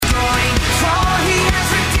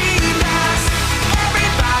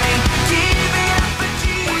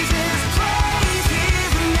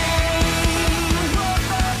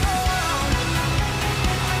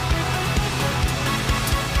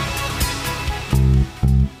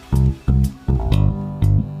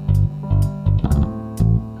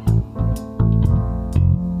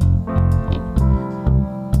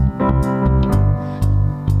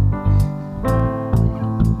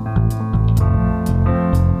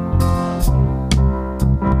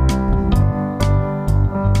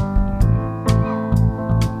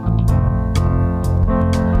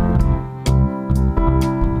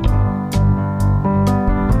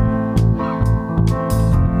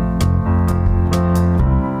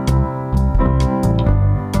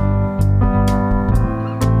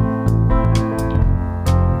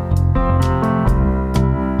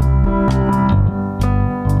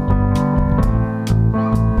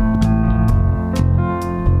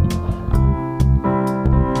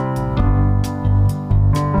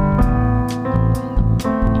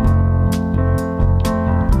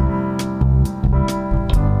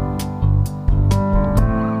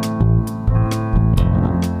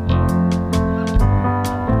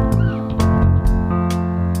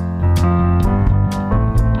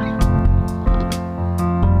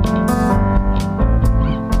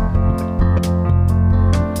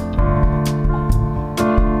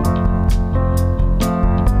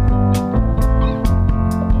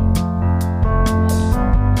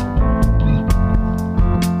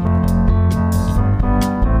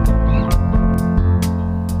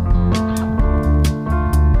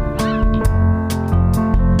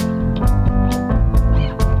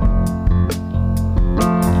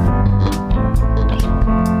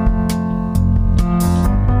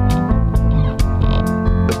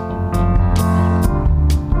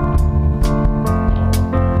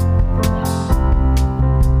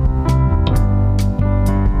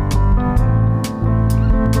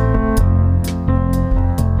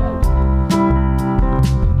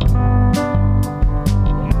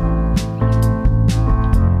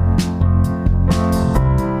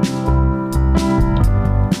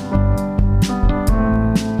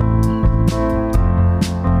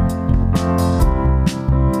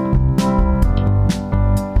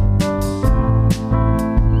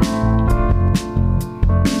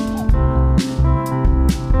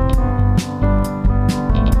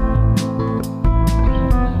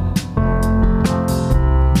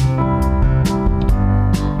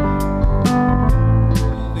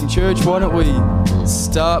church, why don't we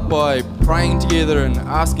start by praying together and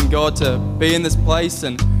asking God to be in this place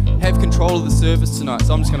and have control of the service tonight.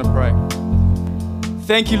 So I'm just going to pray.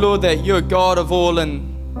 Thank you, Lord, that you're God of all, and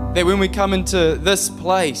that when we come into this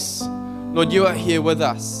place, Lord, you are here with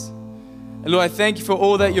us. And Lord, I thank you for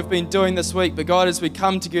all that you've been doing this week. But God, as we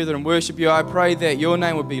come together and worship you, I pray that your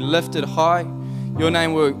name would be lifted high, your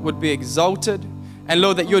name would be exalted, and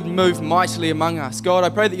Lord, that you'd move mightily among us. God, I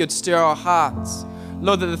pray that you'd stir our hearts.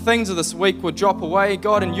 Lord, that the things of this week would drop away,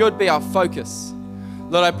 God, and you'd be our focus.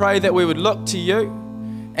 Lord, I pray that we would look to you,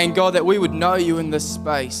 and God, that we would know you in this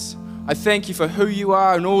space. I thank you for who you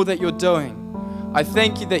are and all that you're doing. I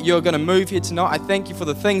thank you that you're going to move here tonight. I thank you for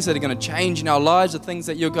the things that are going to change in our lives, the things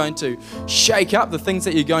that you're going to shake up, the things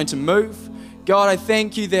that you're going to move. God, I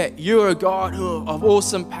thank you that you are a God of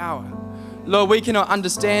awesome power. Lord, we cannot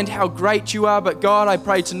understand how great you are, but God, I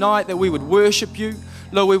pray tonight that we would worship you.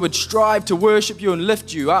 Lord, we would strive to worship you and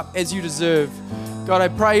lift you up as you deserve. God, I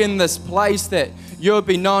pray in this place that you would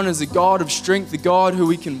be known as a God of strength, a God who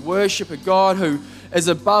we can worship, a God who is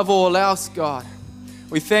above all else, God.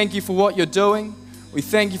 We thank you for what you're doing. We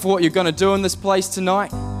thank you for what you're going to do in this place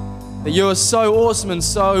tonight, that you are so awesome and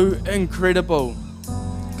so incredible.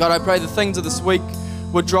 God, I pray the things of this week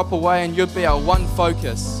would drop away and you'd be our one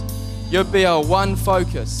focus. You'd be our one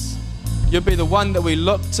focus. You'd be the one that we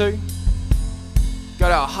look to.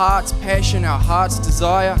 God, our heart's passion, our heart's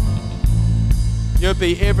desire. You'd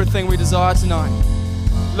be everything we desire tonight.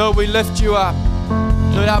 Lord, we lift you up.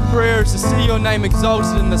 Lord, our prayer is to see your name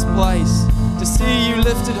exalted in this place, to see you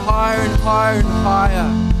lifted higher and higher and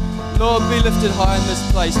higher. Lord, be lifted high in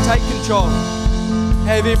this place. Take control.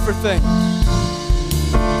 Have everything.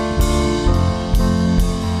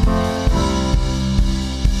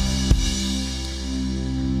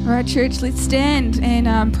 All right, church, let's stand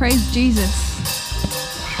and praise Jesus.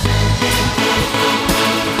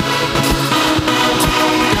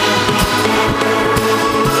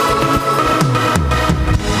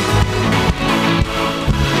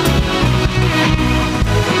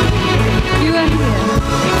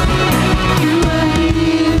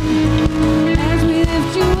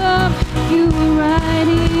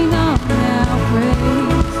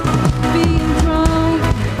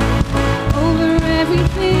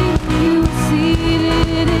 Everything you see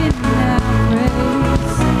it in now.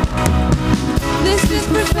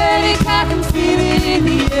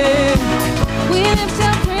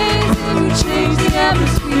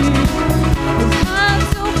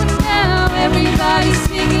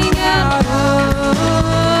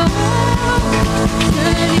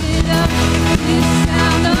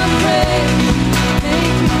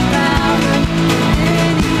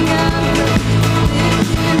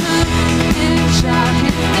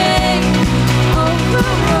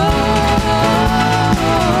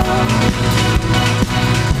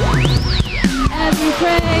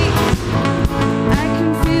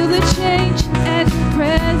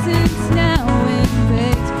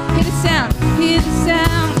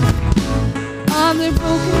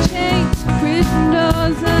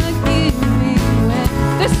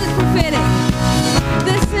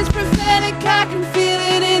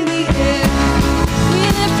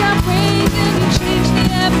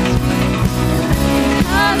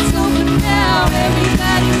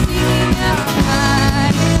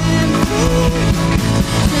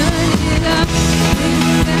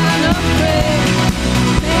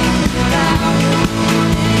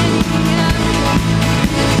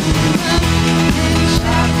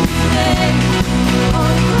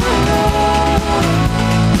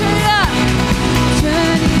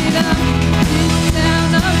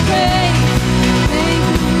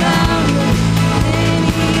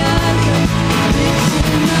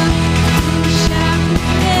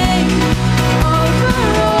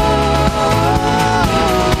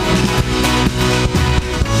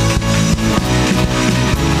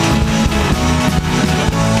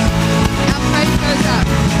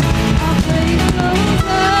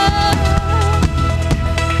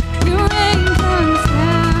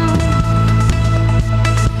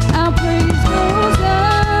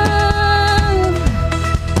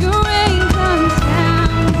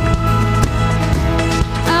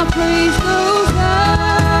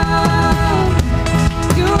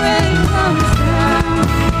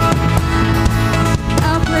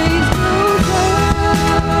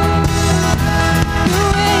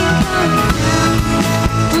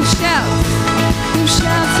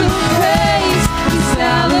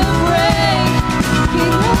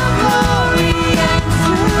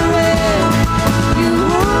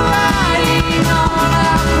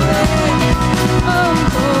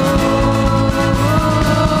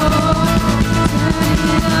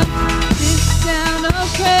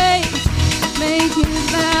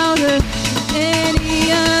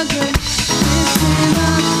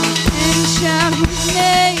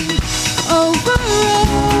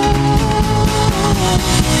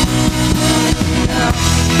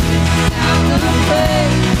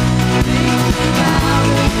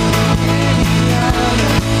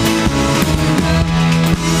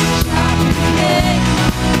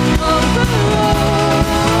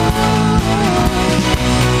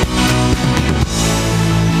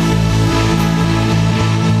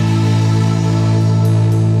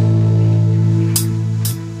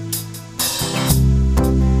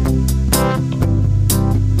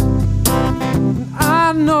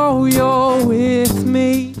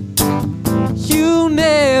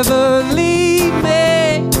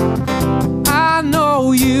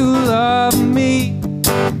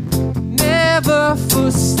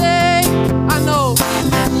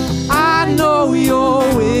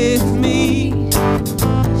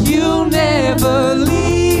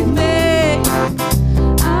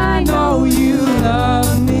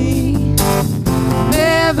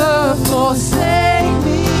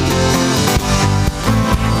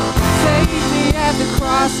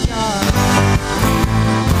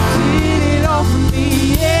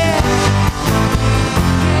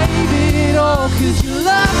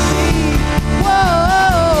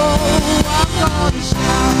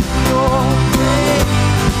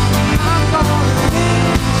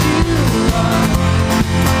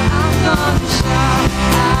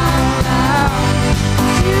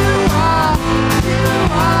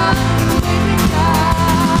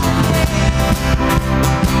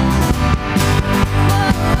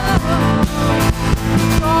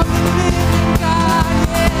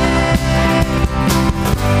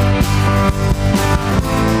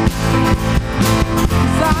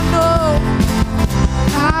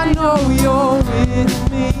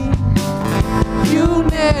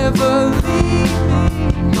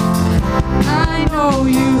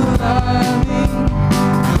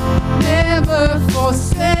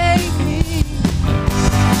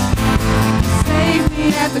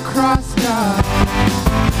 cross, God.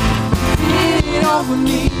 You did it all for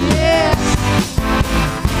me, yeah.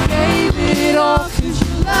 You gave it all 'cause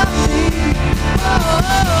you love me. Oh,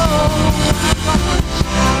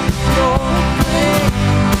 your praise.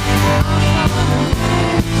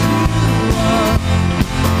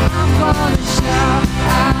 I'm gonna shout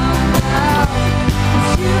out loud,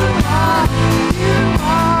 'cause you are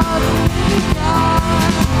the living God.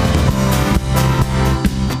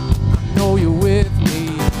 I know you're with me,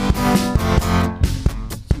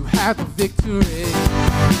 you have the victory,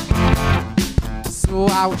 so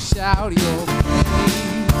I will shout your praise.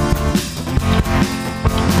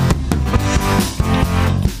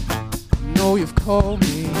 I know you've called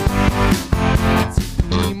me to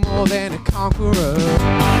be more than a conqueror,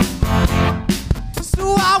 so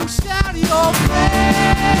I will shout your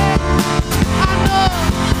praise.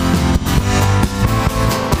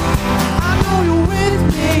 I know you're with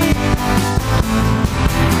me.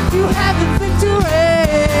 You have the victory,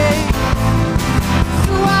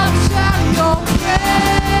 so I will shout your praise.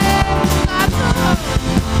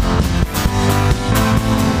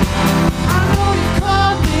 I know you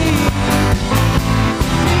called me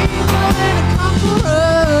to be more than a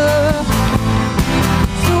conqueror,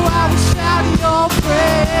 so I will shout your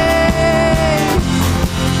praise.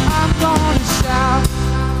 I'm gonna shout.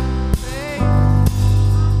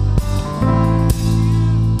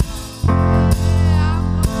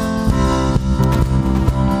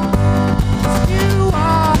 You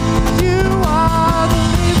are the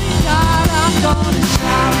living God. I'm gonna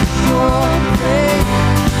shout your praise.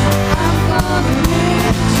 I'm gonna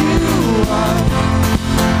lift you up.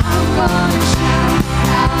 I'm gonna shout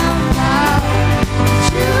out loud.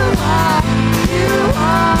 You are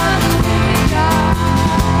the living God.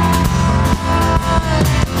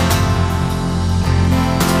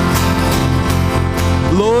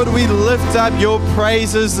 Lord, we lift up your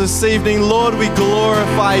praises this evening. Lord, we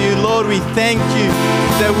glorify you. Lord, we thank you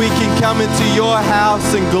that we can come into your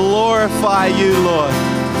house and glorify you, Lord.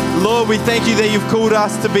 Lord, we thank you that you've called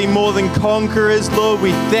us to be more than conquerors. Lord,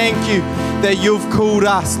 we thank you that you've called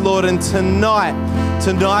us, Lord. And tonight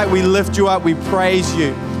we lift you up. We praise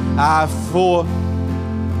you for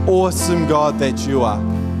awesome God that you are.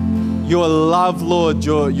 Your love, Lord,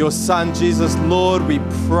 your Son, Jesus, Lord, we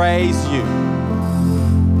praise you.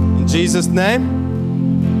 In Jesus'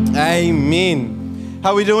 name, amen.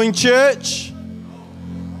 How are we doing, church?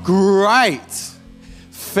 Great.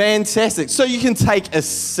 Fantastic. So you can take a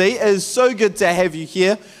seat. It is so good to have you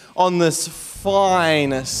here on this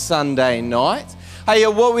fine Sunday night. Hey,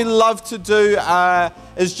 what we love to do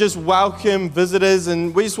is just welcome visitors,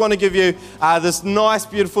 and we just want to give you this nice,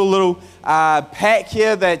 beautiful little pack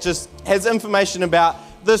here that just has information about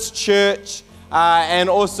this church, and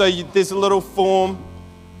also there's a little form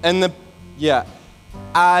in the, so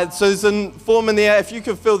there's a form in there. If you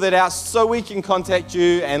could fill that out so we can contact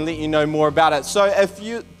you and let you know more about it. So if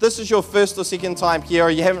this is your first or second time here, or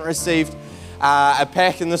you haven't received a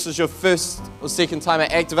pack and this is your first or second time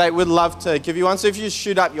at Activate, we'd love to give you one. So if you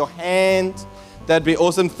shoot up your hand, that'd be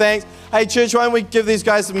awesome. Thanks. Hey, church, why don't we give these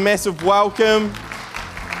guys a massive welcome.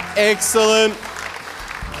 Excellent.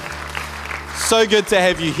 So good to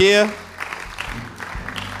have you here.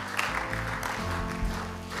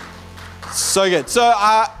 So good. So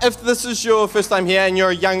if this is your first time here and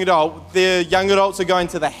you're a young adult, the young adults are going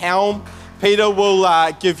to the Helm. Peter will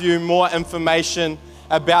give you more information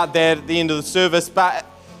about that at the end of the service. But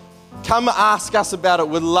come ask us about it.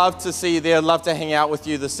 We'd love to see you there. Love to hang out with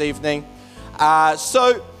you this evening.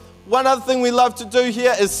 So one other thing we love to do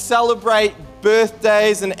here is celebrate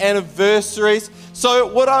birthdays and anniversaries. So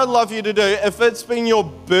what I'd love you to do, if it's been your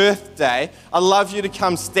birthday, I'd love you to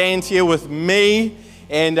come stand here with me.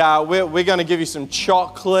 And we're going to give you some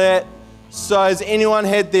chocolate. So has anyone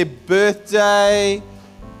had their birthday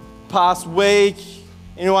past week?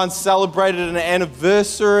 Anyone celebrated an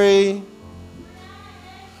anniversary?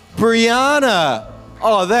 Brianna.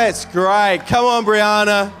 Oh, that's great. Come on,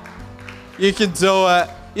 Brianna. You can do it.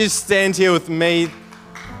 You stand here with me.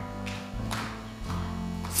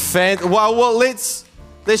 Well, let's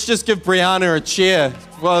just give Brianna a cheer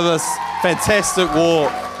for this fantastic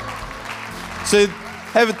walk. So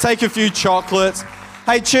take a few chocolates.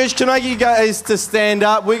 Hey, church, can I get you guys to stand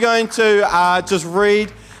up? We're going to just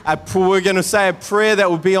read. We're going to say a prayer that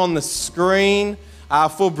will be on the screen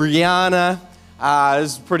for Brianna.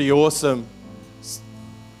 This is pretty awesome.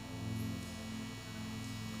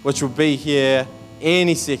 Which will be here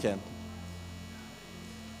any second.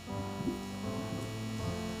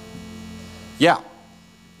 Yeah.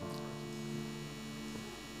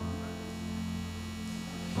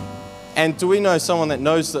 And do we know someone that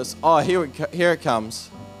knows this? Oh, here it comes.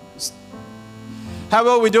 How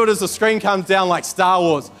about we do it as the screen comes down like Star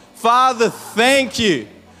Wars? Father, thank you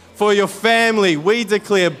for your family. We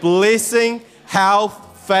declare blessing,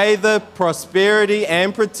 health, favor, prosperity,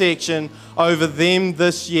 and protection over them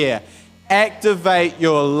this year. Activate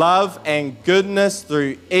your love and goodness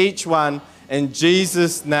through each one. In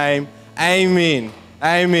Jesus' name, amen.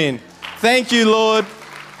 Amen. Thank you, Lord.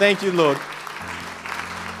 Thank you, Lord.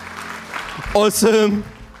 Awesome.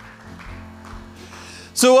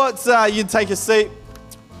 So what's, you take a seat.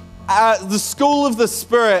 The School of the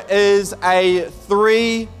Spirit is a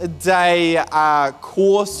 3-day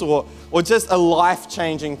course or just a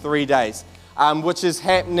life-changing 3 days, which is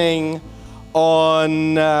happening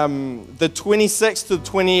on the 26th to the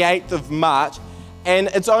 28th of March. And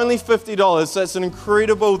it's only $50, so it's an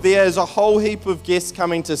incredible, there's a whole heap of guests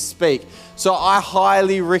coming to speak. So I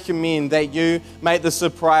highly recommend that you make this a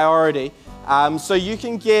priority. So you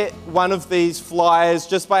can get one of these flyers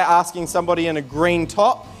just by asking somebody in a green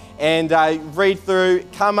top and read through,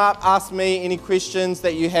 come up, ask me any questions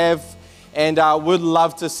that you have, and would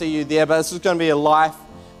love to see you there. But this is going to be a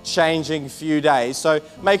life-changing few days. So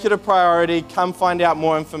make it a priority, come find out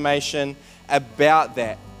more information about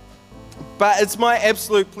that. But it's my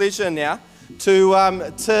absolute pleasure now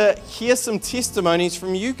to hear some testimonies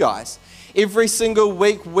from you guys. Every single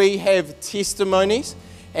week we have testimonies,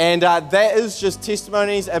 and that is just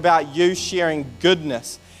testimonies about you sharing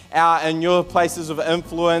goodness out in your places of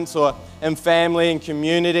influence or in family and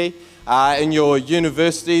community, in your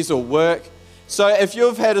universities or work. So if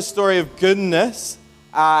you've had a story of goodness,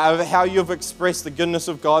 of how you've expressed the goodness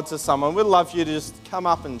of God to someone, we'd love you to just come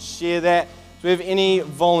up and share that. Do we have any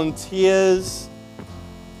volunteers?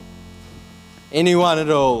 Anyone at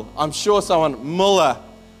all? I'm sure someone, Muller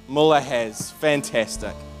has.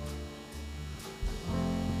 Fantastic.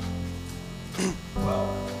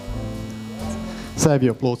 Save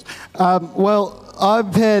your applause. Well,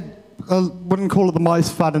 I've had, I wouldn't call it the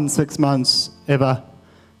most fun in 6 months ever.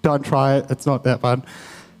 Don't try it, it's not that fun.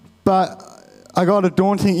 But I got a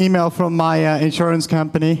daunting email from my insurance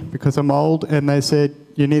company because I'm old, and they said,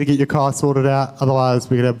 you need to get your car sorted out,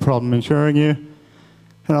 otherwise we could have a problem insuring you.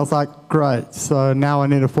 And I was like, great. So now I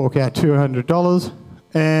need to fork out $200.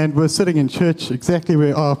 And we're sitting in church exactly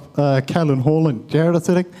where Callan Hall and Jared are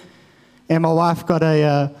sitting. And my wife got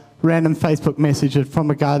a random Facebook message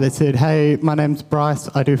from a guy that said, hey, my name's Bryce.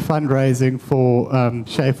 I do fundraising for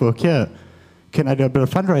Schaefer Care. Can I do a bit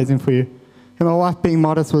of fundraising for you? And my wife, being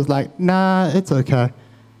modest, was like, nah, it's okay.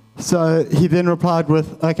 So he then replied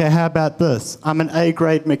with, okay, how about this? I'm an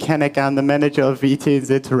A-grade mechanic. I'm the manager of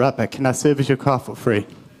VTNZ to Rapa. Can I service your car for free?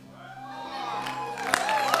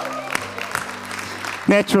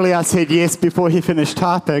 Naturally, I said yes before he finished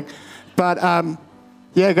typing. But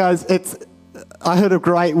yeah, guys, I heard a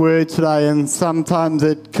great word today, and sometimes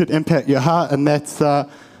it could impact your heart, and that's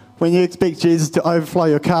when you expect Jesus to overflow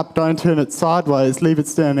your cup, don't turn it sideways, leave it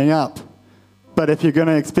standing up. But if you're going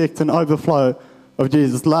to expect an overflow of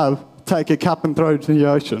Jesus' love, take a cup and throw it in the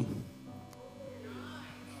ocean.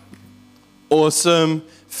 Awesome.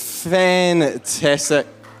 Fantastic.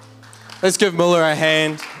 Let's give Muller a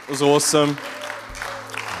hand. It was awesome.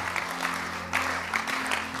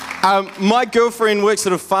 My girlfriend works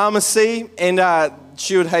at a pharmacy, and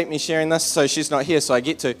she would hate me sharing this, so she's not here, so I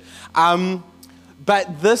get to.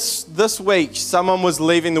 But this week, someone was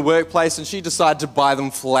leaving the workplace, and she decided to buy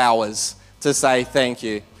them flowers to say thank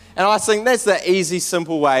you. And I think that's the easy,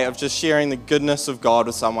 simple way of just sharing the goodness of God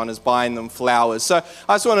with someone, is buying them flowers. So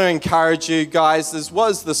I just want to encourage you guys, this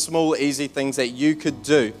was the small, easy things that you could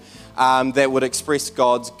do that would express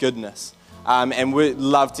God's goodness. And we'd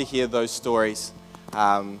love to hear those stories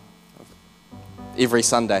every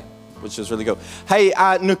Sunday, which is really cool. Hey,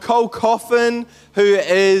 Nicole Coffin, who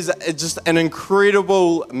is just an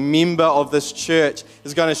incredible member of this church,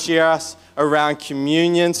 is going to share us around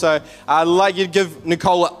communion. So I'd like you to give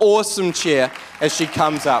Nicole an awesome cheer as she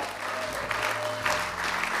comes up.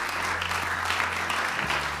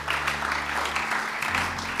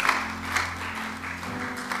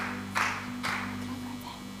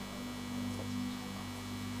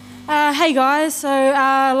 Hey guys, so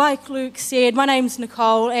like Luke said, my name's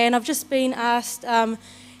Nicole, and I've just been asked to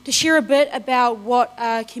share a bit about what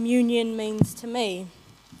communion means to me.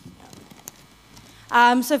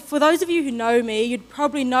 So for those of you who know me, you'd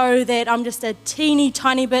probably know that I'm just a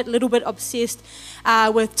little bit obsessed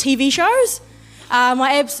with TV shows.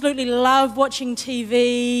 I absolutely love watching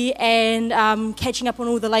TV and catching up on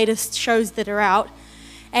all the latest shows that are out.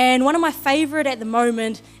 And one of my favourite at the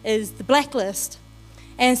moment is The Blacklist.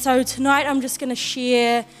 And so tonight I'm just going to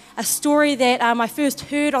share a story that I first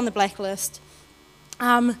heard on The Blacklist.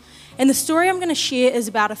 And the story I'm going to share is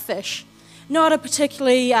about a fish. not a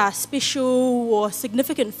particularly special or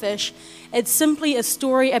significant fish. It's simply a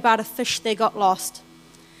story about a fish that got lost.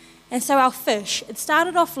 And so our fish, it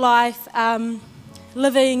started off life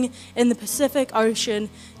living in the Pacific Ocean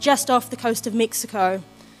just off the coast of Mexico.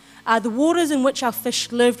 The waters in which our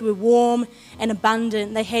fish lived were warm and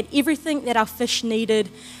abundant. They had everything that our fish needed,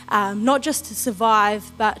 not just to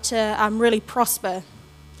survive, but to really prosper.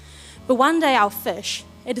 But one day our fish,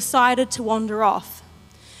 it decided to wander off.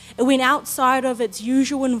 It went outside of its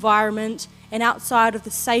usual environment and outside of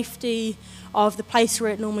the safety of the place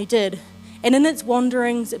where it normally did. And in its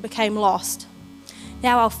wanderings, it became lost.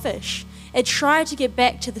 Now our fish, it tried to get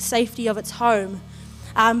back to the safety of its home,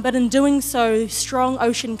 but in doing so, strong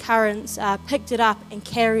ocean currents picked it up and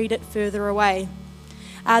carried it further away.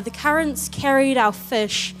 The currents carried our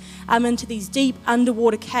fish into these deep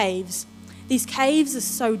underwater caves. These caves are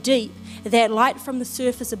so deep that light from the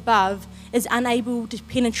surface above is unable to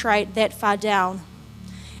penetrate that far down.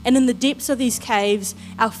 And in the depths of these caves,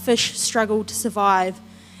 our fish struggled to survive.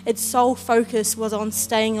 Its sole focus was on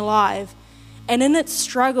staying alive. And in its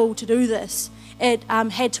struggle to do this, it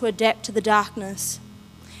had to adapt to the darkness.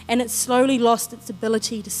 And it slowly lost its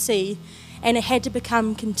ability to see, and it had to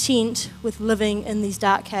become content with living in these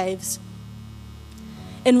dark caves.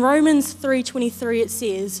 In Romans 3:23 it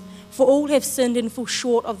says, "For all have sinned and fall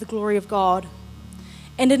short of the glory of God."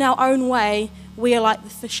 And in our own way, we are like the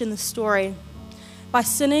fish in the story. By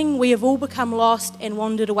sinning, we have all become lost and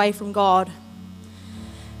wandered away from God.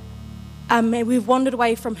 And we've wandered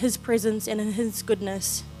away from His presence and in His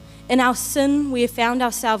goodness. In our sin, we have found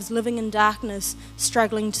ourselves living in darkness,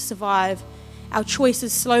 struggling to survive. Our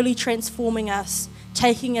choices slowly transforming us,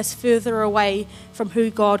 taking us further away from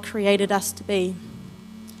who God created us to be.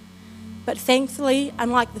 But thankfully,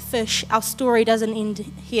 unlike the fish, our story doesn't end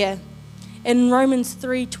here. In Romans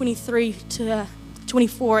 3:23 to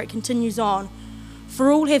 24, it continues on.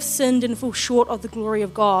 "For all have sinned and fall short of the glory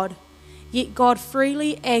of God. Yet God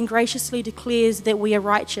freely and graciously declares that we are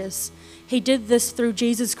righteous. He did this through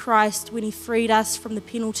Jesus Christ when He freed us from the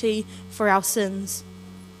penalty for our sins."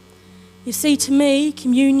 You see, to me,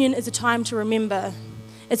 communion is a time to remember.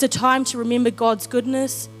 It's a time to remember God's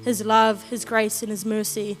goodness, His love, His grace, and His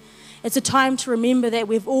mercy. It's a time to remember that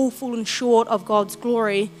we've all fallen short of God's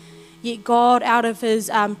glory, yet God, out of His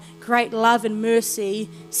great love and mercy,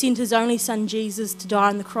 sent His only Son, Jesus, to die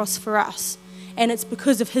on the cross for us. And it's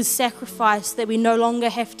because of His sacrifice that we no longer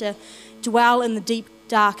have to dwell in the deep,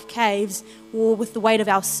 dark caves or with the weight of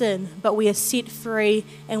our sin, but we are set free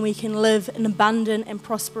and we can live an abundant and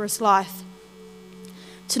prosperous life.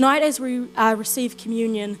 Tonight, as we receive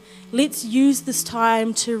communion, let's use this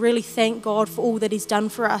time to really thank God for all that He's done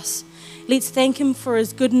for us. Let's thank Him for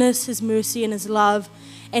His goodness, His mercy, and His love,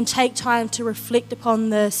 and take time to reflect upon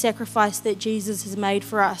the sacrifice that Jesus has made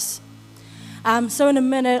for us. So in a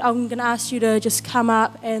minute, I'm going to ask you to just come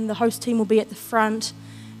up, and the host team will be at the front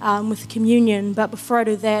with communion. But before I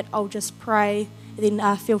do that, I'll just pray, and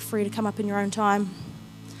then feel free to come up in your own time.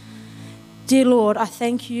 Dear Lord, I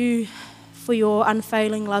thank You for Your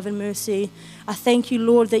unfailing love and mercy. I thank You,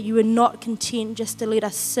 Lord, that You are not content just to let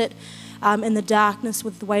us sit in the darkness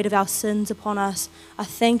with the weight of our sins upon us. I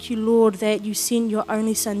thank You, Lord, that You sent Your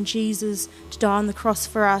only Son, Jesus, to die on the cross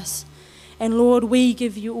for us. And Lord, we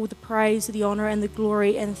give You all the praise, the honour and the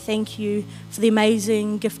glory, and thank You for the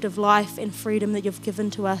amazing gift of life and freedom that You've given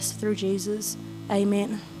to us through Jesus.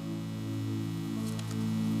 Amen.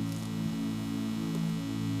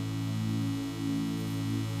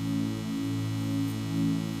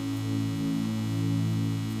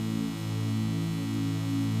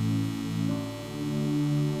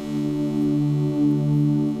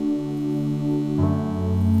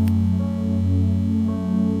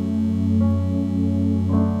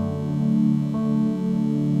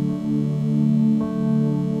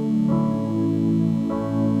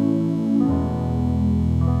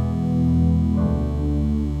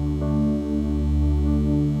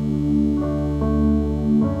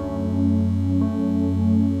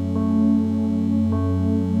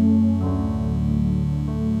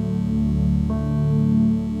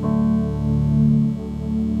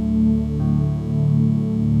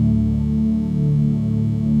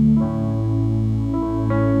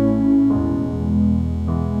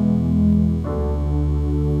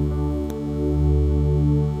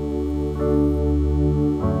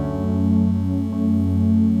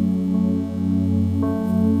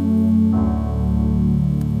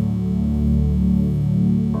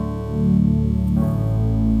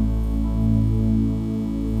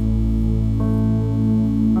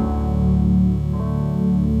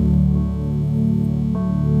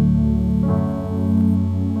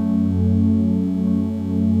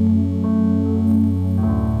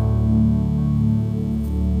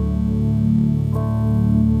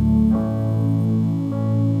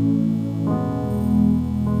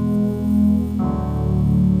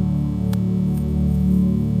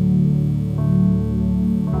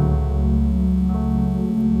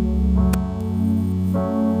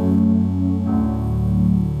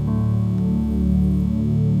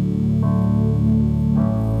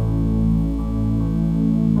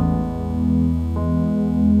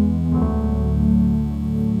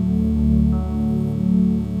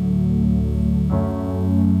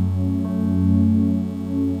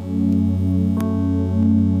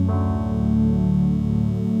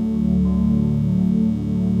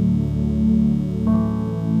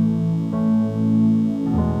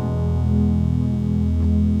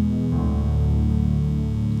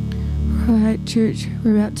 Alright, church,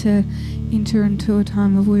 we're about to enter into a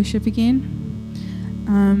time of worship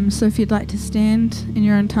again. So if you'd like to stand in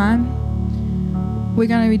your own time, we're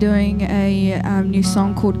going to be doing a new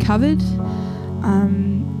song called Covered.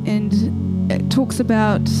 And it talks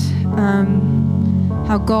about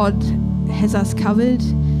how God has us covered.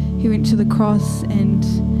 He went to the cross and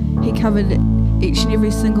he covered each and every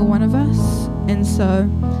single one of us. And so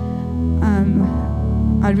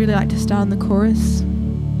I'd really like to start on the chorus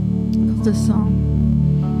of this song.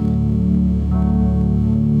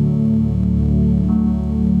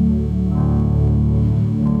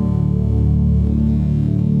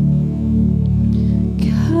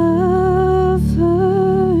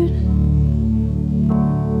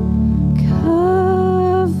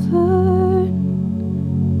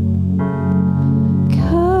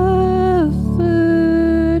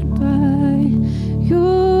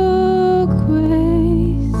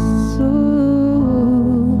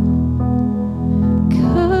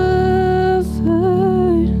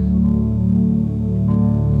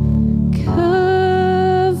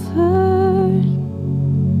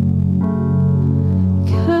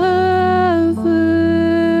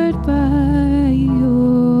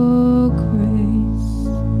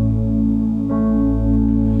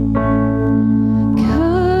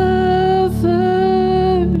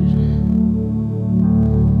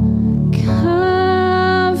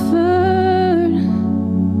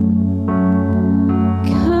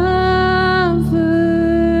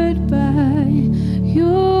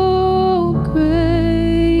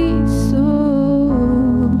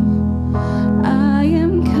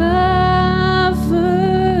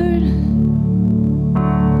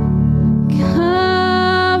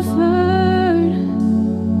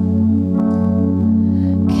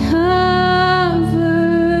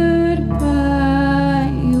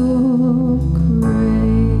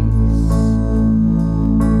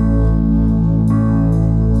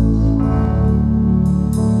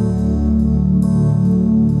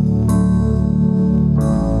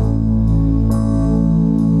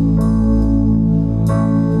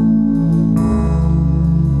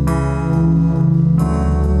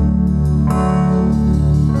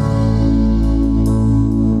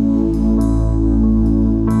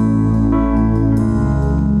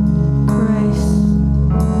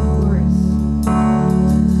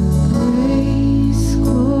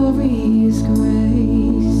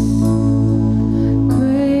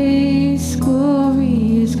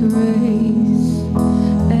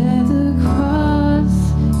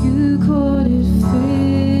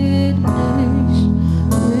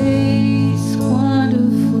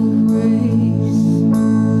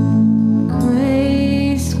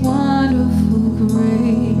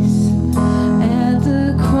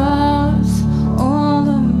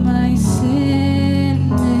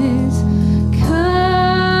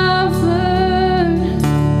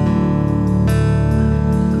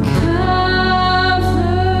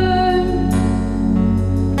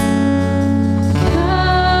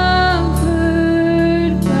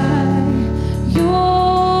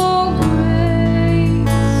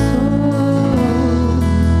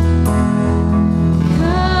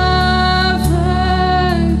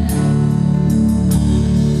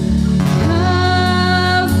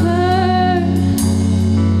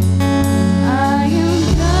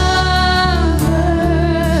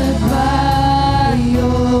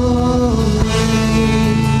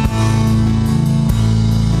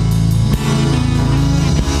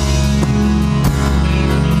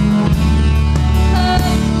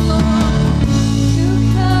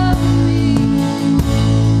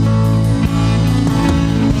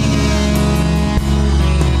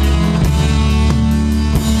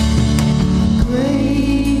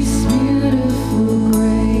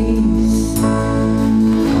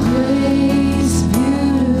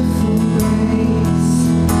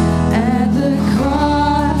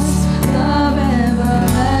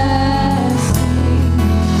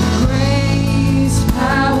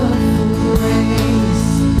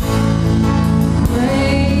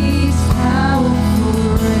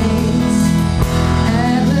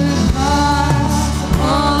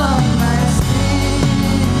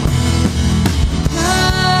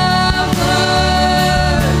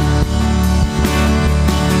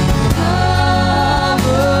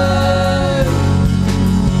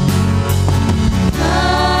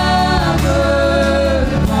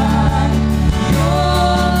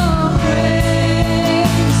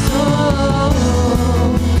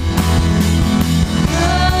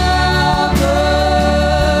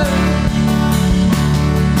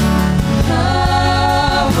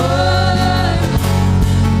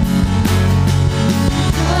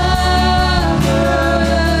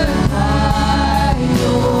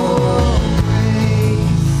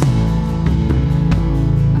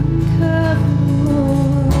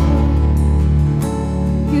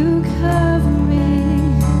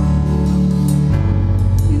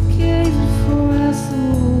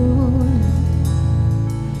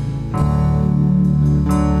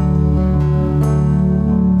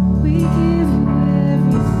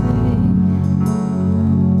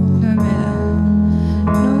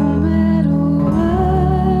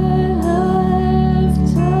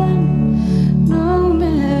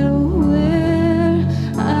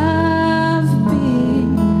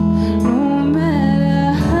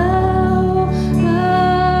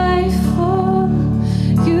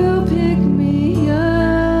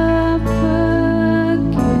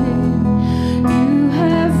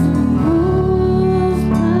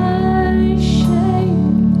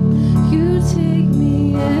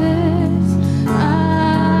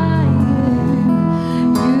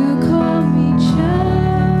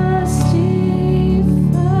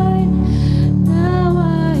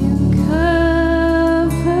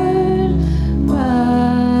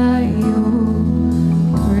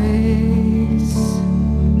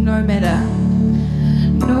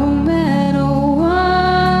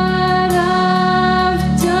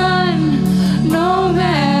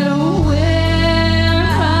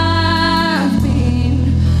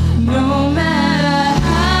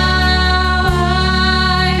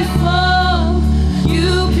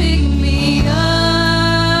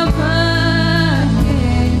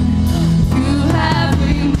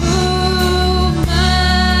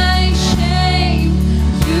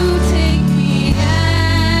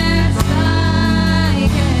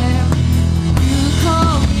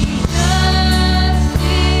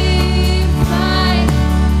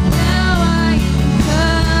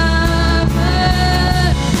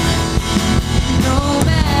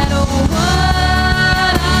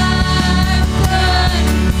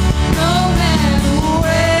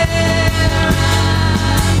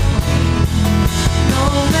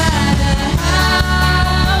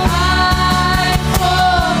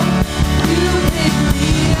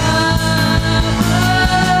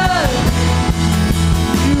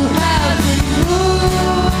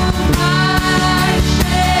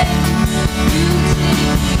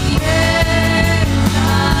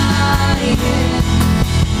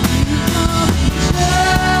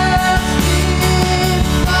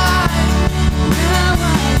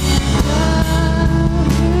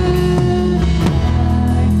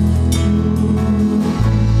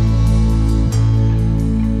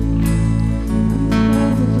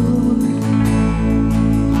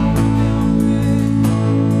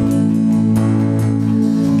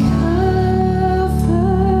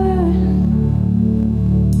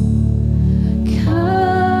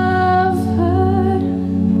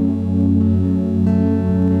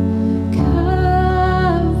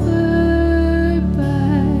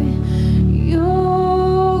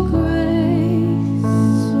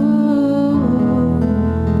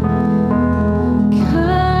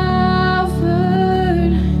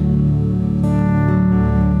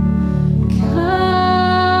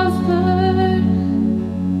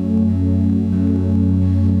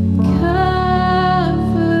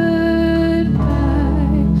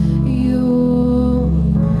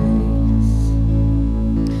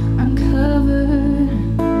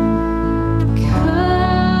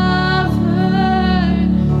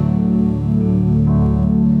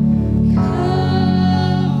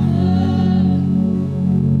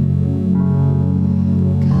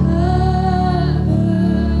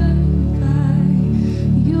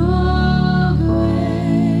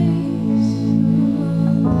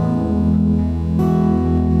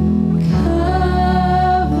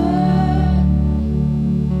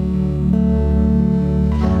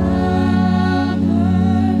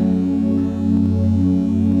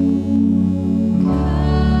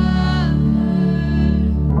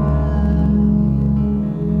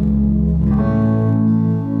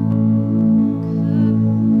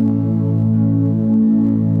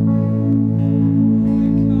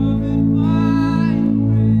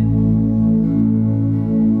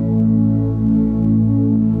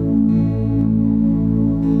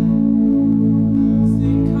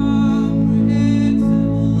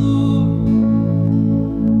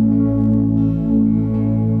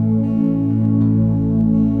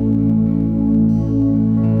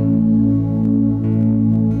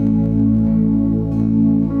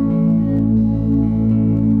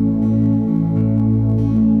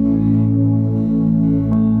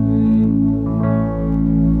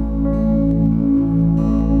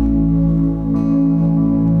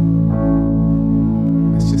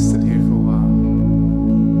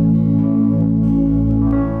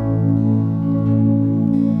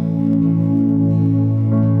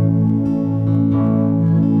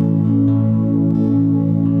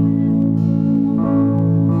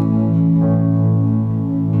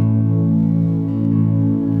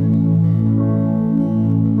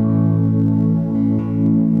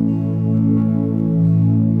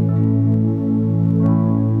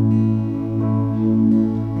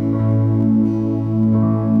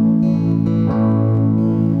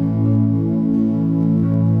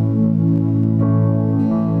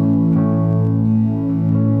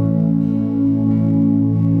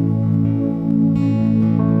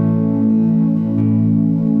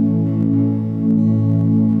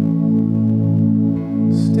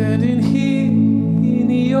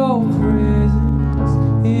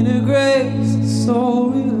 so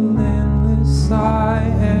relentless I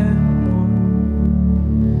am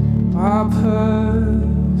our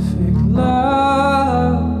perfect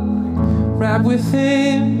love, wrapped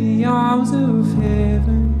within the arms of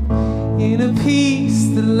heaven, in a peace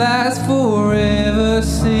that lasts forever,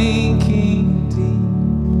 sinking deep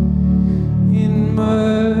in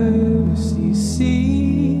mercy.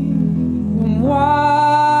 See, I'm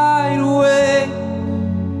wide awake,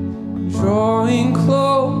 drawing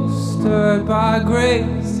close, stirred by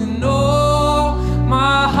grace, and oh,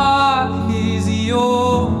 my heart is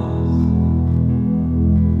yours.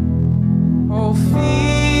 Oh,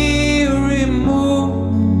 fear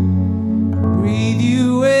removed, breathe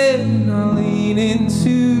you in, I lean into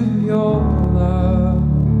your love.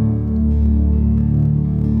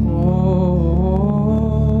 Oh,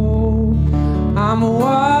 I'm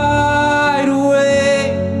wide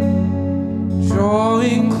awake,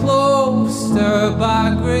 drawing close, stirred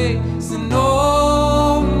by grace, and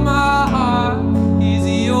oh, my heart is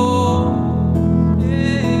yours.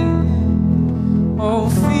 Yeah. Oh,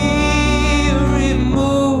 fear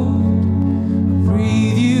removed,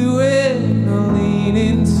 breathe you in, I lean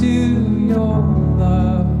into your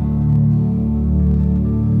love.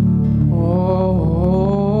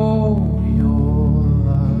 Oh, your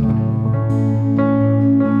love.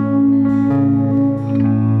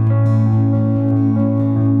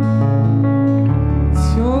 It's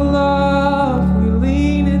your love we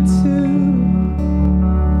lean into.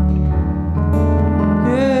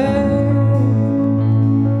 Yeah.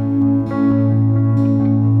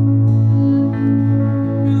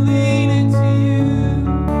 We lean into you.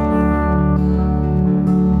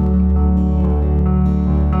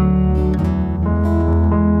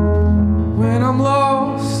 When I'm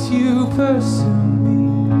lost, you pursue me.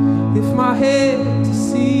 Lift my head to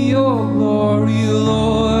see your glory,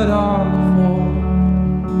 Lord, our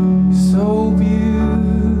Lord. So beautiful.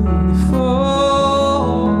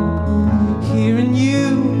 Here in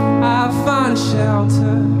you, I find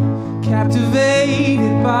shelter,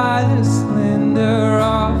 captivated by the splendor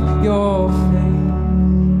of your face.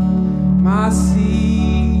 My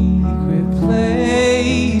secret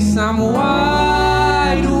place, I'm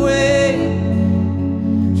wide awake,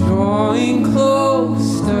 drawing close,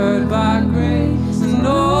 stirred by grace, and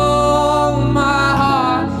oh, my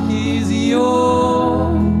heart is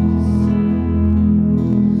yours.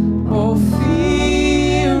 Oh,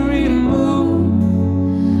 fear removed,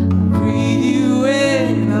 breathe you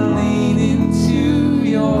in, I lean into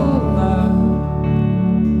your love.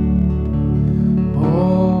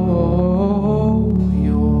 Oh,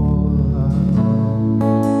 your love.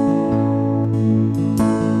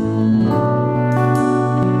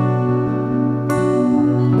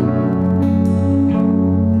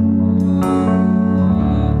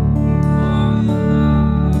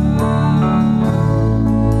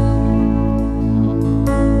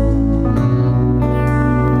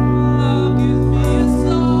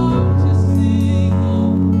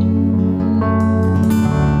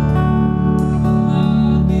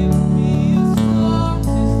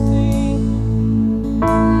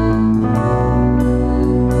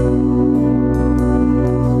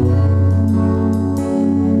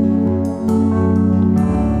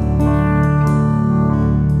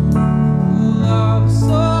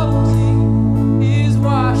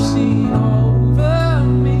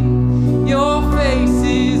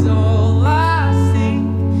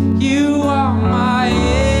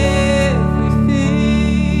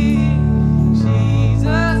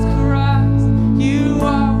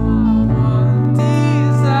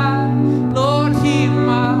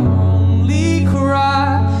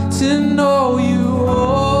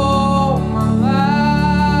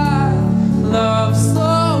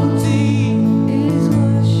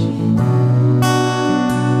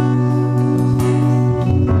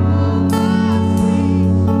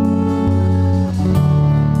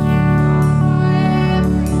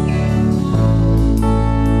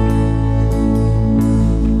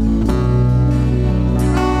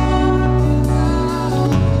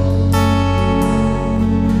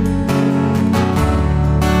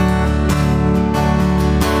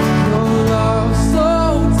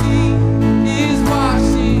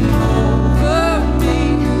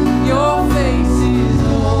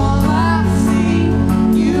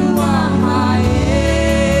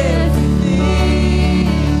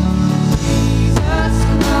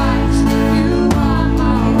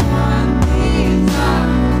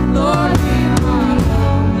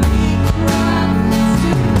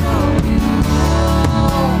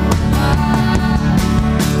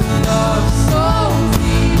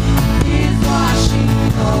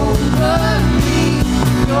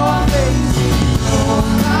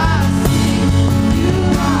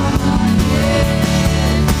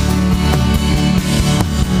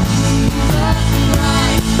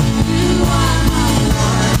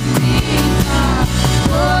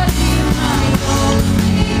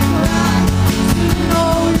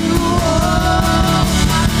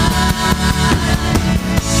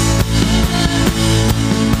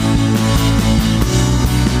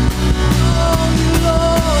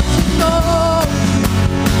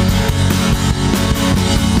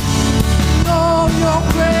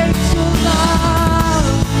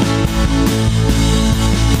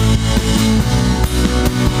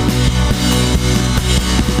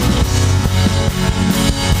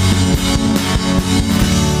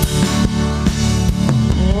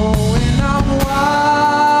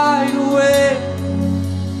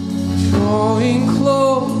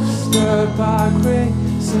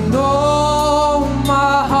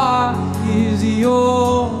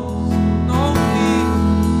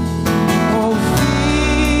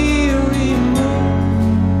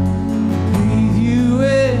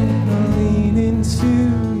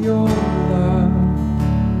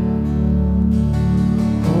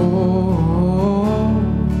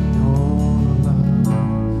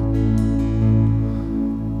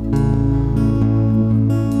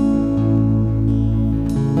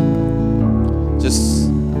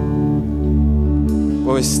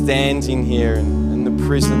 we're standing here in the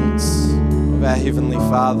presence of our Heavenly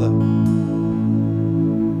Father.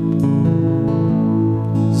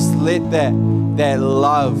 Just let that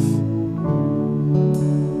love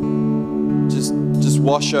just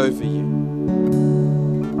wash over you.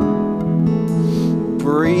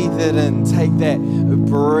 Breathe it in. Take that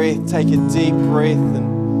breath. Take a deep breath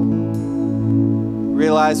and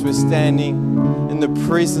realize we're standing in the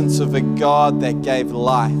presence of a God that gave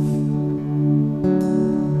life.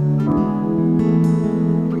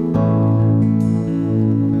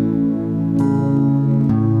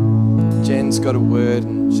 Jen's got a word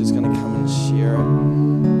and she's going to come and share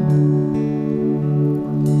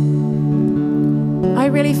it. I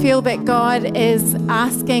really feel that God is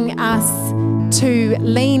asking us to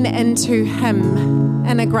lean into Him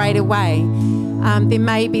in a greater way. There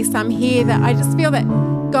may be some here that I just feel that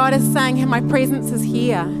God is saying, hey, my presence is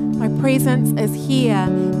here. My presence is here,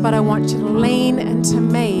 but I want you to lean into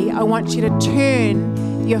me. I want you to turn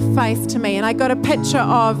your face to me. And I got a picture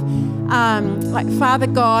of like Father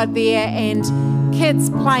God there and kids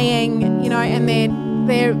playing, and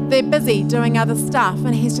they're busy doing other stuff.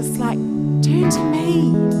 And He's just like, turn to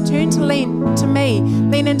me,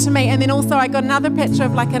 lean into me. And then also I got another picture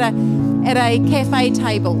of like at a cafe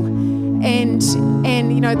table, and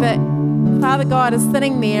that Father God is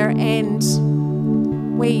sitting there and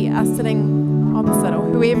we are sitting opposite, or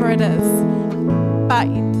whoever it is, but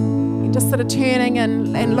you're just sort of turning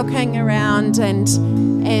and looking around and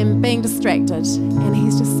being distracted. And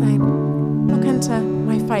He's just saying, look into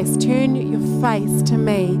my face, turn your face to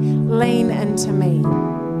me, lean into me.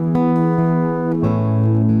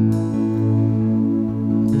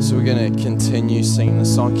 So we're going to continue singing the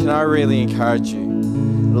song. Can I really encourage you?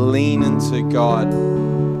 Lean into God.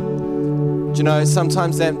 Do you know,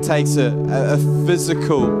 sometimes that takes a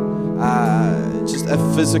physical, just a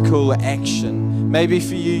physical action. Maybe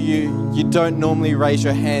for you don't normally raise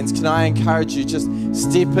your hands. Can I encourage you, just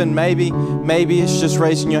step in. Maybe it's just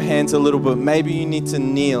raising your hands a little bit. Maybe you need to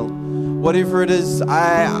kneel. Whatever it is,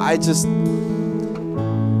 I just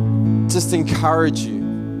encourage you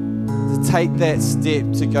to take that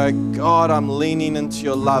step to go, God, I'm leaning into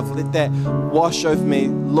your love. Let that wash over me.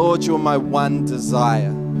 Lord, you're my one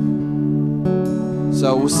desire.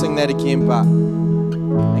 So we'll sing that again, but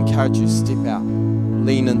I encourage you to step out,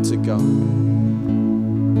 lean into God.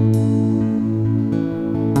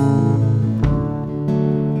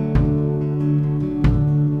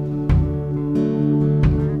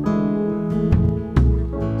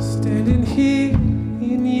 Standing here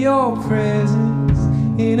in your presence,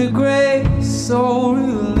 in a grace so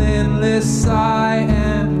relentless, I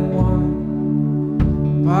am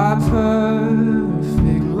won by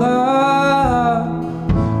perfect love.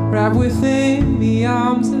 Wrapped within the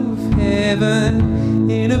arms of heaven,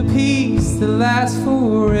 in a peace that lasts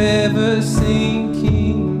forever,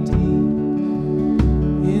 sinking deep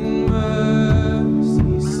in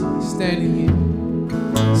mercy. Standing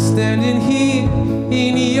here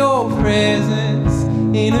in your presence,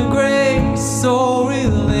 in a grace so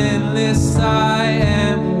relentless, I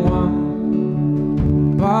am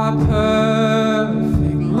won by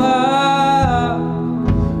perfect love.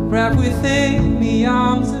 Wrapped within the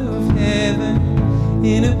arms of heaven,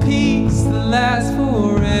 in a peace that lasts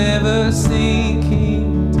forever,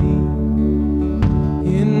 sinking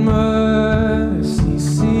deep in mercy.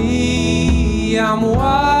 See, I'm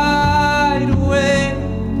wide awake,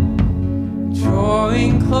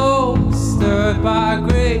 drawing close, stirred by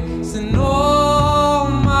grace, and all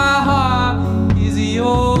my heart is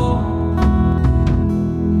yours.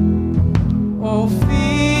 Oh,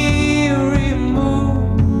 fear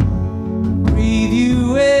removed, breathe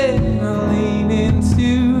you in, I lean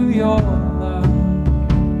into your love.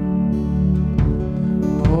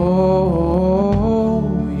 Oh,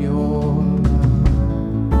 your love.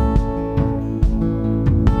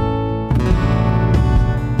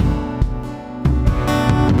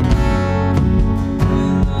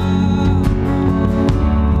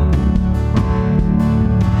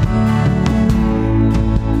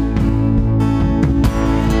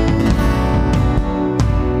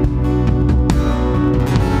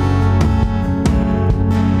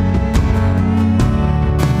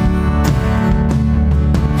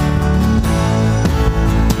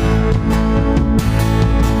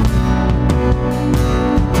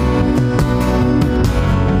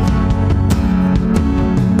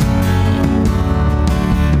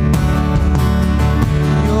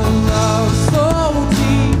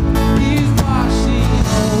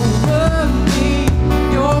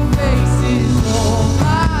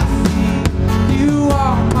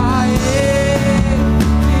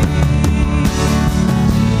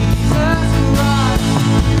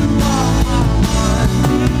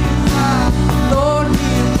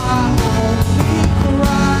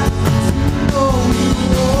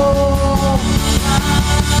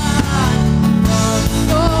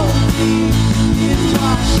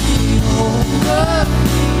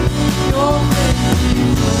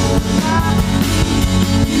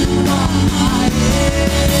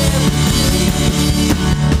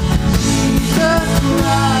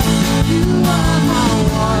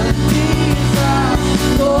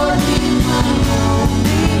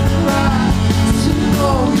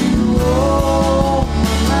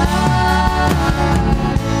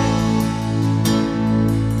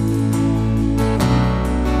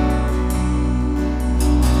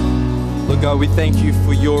 God, we thank you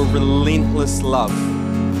for your relentless love.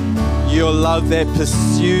 Your love that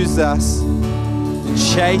pursues us,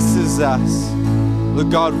 chases us.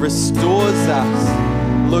 Lord God, restores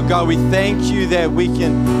us. Lord God, we thank you that we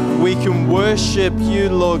can worship you,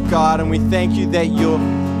 Lord God, and we thank you that your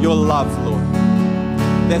love, Lord.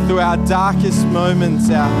 That through our darkest moments,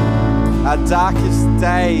 our darkest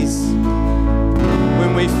days,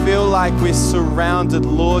 when we feel like we're surrounded,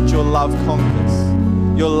 Lord, your love conquers.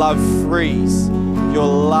 Your love frees. Your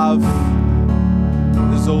love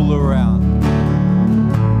is all around.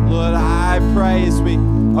 Lord, I pray as we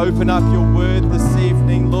open up your word this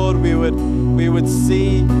evening, Lord, we would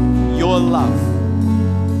see your love.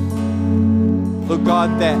 Lord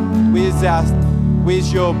God, that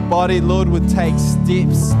where's your body, Lord, would take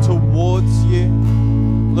steps towards you.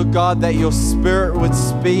 Lord God, that your spirit would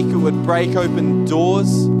speak, it would break open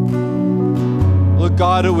doors. Lord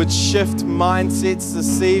God, it would shift mindsets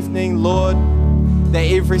this evening, Lord, that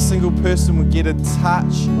every single person would get a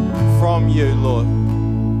touch from you, Lord.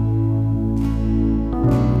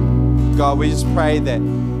 God, we just pray that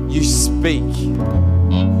you speak.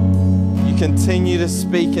 You continue to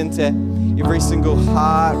speak into every single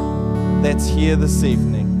heart that's here this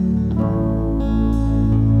evening.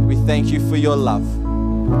 We thank you for your love.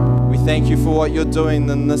 We thank you for what you're doing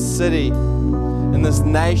in this city, in this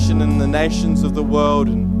nation, in the nations of the world.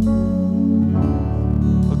 And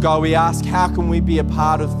Lord God, we ask, how can we be a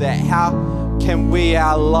part of that? How can we,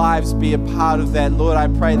 our lives, be a part of that? Lord, I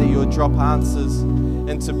pray that you'll drop answers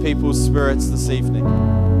into people's spirits this evening.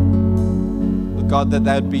 Lord God, that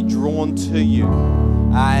they would be drawn to you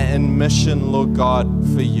in mission, Lord God,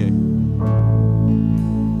 for you.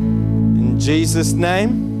 In Jesus'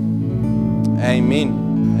 name, amen.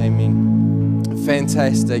 Amen.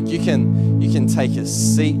 Fantastic. You can take a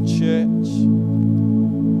seat, church.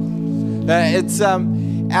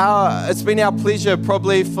 It's been our pleasure,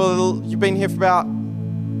 probably you've been here for about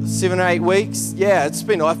 7 or 8 weeks. Yeah, it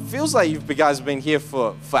feels like you guys have been here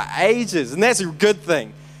for ages, and that's a good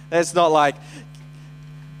thing. That's not like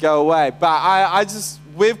go away. But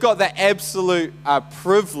we've got the absolute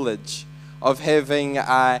privilege of having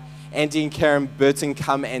Andy and Karen Burton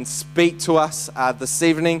come and speak to us this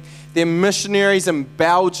evening. They're missionaries in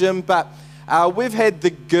Belgium, but we've had the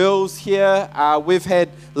girls here. We've had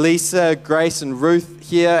Lisa, Grace, and Ruth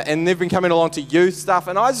here, and they've been coming along to youth stuff.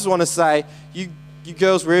 And I just want to say, you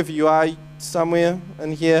girls, wherever you are, somewhere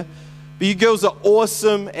in here, but you girls are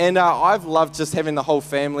awesome, and I've loved just having the whole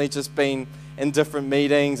family just been in different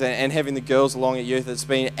meetings and having the girls along at youth. It's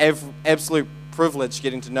been absolute privilege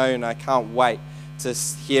getting to know you, and I can't wait to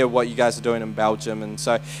hear what you guys are doing in Belgium. And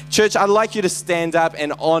so, church, I'd like you to stand up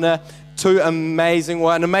and honor an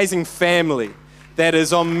amazing family that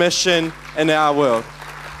is on mission in our world.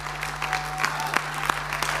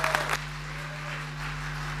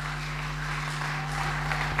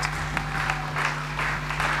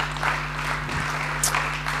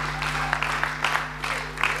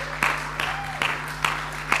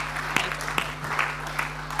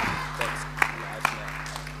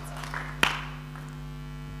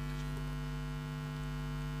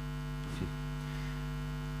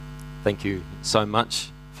 Thank you so much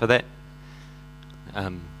for that.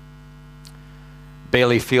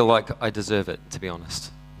 Barely feel like I deserve it, to be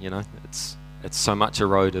honest. You know, it's so much a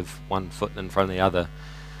road of one foot in front of the other,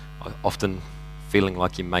 often feeling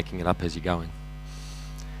like you're making it up as you're going.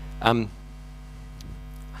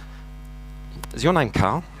 Is your name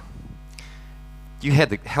Carl? You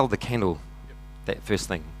held the candle, that first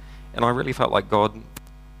thing, and I really felt like God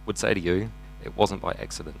would say to you, it wasn't by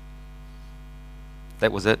accident.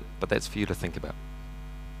 That was it, but that's for you to think about.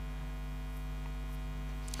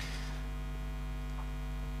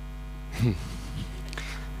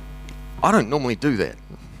 I don't normally do that,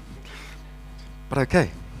 but okay.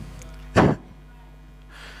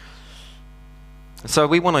 So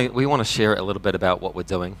we want to share a little bit about what we're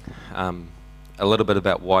doing, a little bit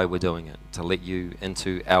about why we're doing it, to let you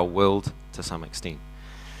into our world to some extent.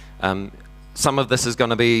 Some of this is going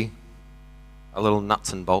to be a little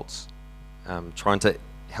nuts and bolts. Trying to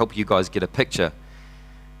help you guys get a picture.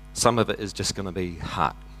 Some of it is just going to be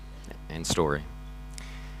heart and story.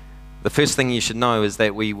 The first thing you should know is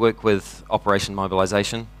that we work with Operation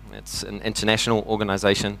Mobilisation. It's an international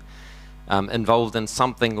organisation involved in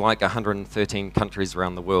something like 113 countries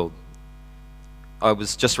around the world. I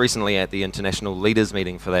was just recently at the international leaders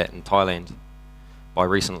meeting for that in Thailand. By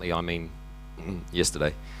recently, I mean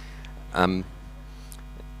yesterday. And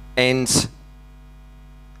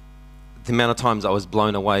the amount of times I was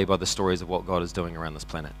blown away by the stories of what God is doing around this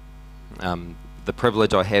planet. The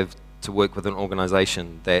privilege I have to work with an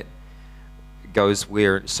organisation that goes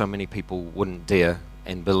where so many people wouldn't dare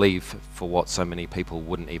and believe for what so many people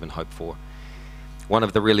wouldn't even hope for. One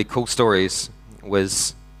of the really cool stories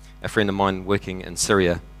was a friend of mine working in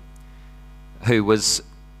Syria who was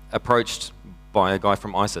approached by a guy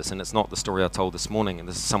from ISIS, and it's not the story I told this morning, and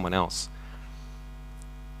this is someone else.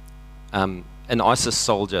 An ISIS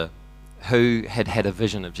soldier who had had a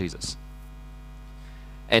vision of Jesus.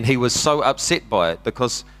 And he was so upset by it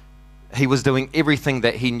because he was doing everything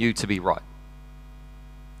that he knew to be right.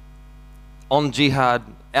 On jihad,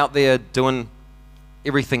 out there doing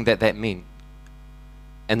everything that meant.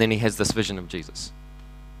 And then he has this vision of Jesus.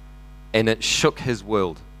 And it shook his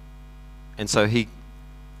world. And so he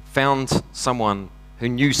found someone who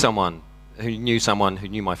knew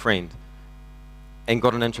my friend, and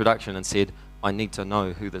got an introduction and said, I need to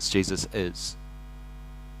know who this Jesus is,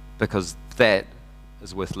 because that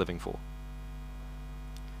is worth living for.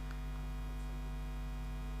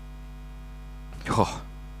 Oh.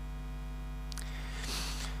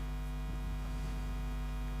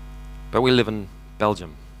 But we live in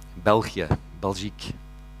Belgium, Belgique.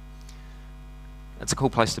 It's a cool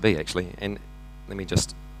place to be, actually. And let me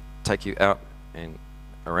just take you out and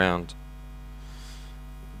around.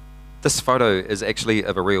 This photo is actually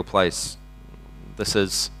of a real place. This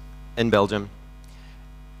is in Belgium.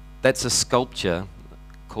 That's a sculpture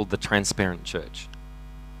called the Transparent Church.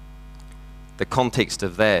 The context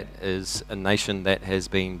of that is a nation that has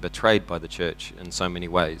been betrayed by the church in so many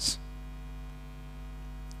ways.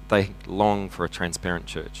 They long for a transparent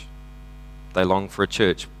church. They long for a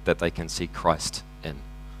church that they can see Christ in.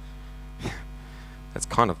 That's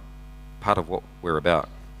kind of part of what we're about.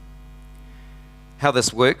 How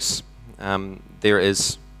this works, there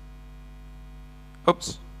is...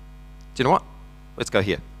 Oops. Do you know what? Let's go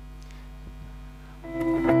here.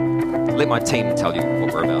 Let my team tell you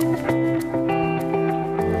what we're about.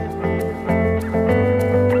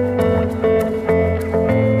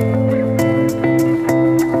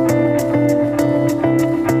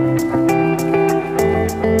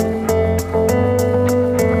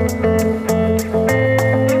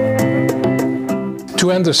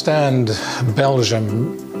 To understand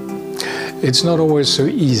Belgium, it's not always so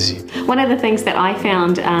easy. One of the things that I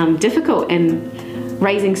found difficult in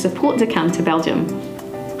raising support to come to Belgium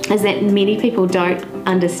is that many people don't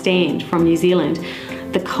understand from New Zealand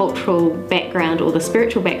the cultural background or the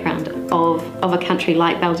spiritual background of a country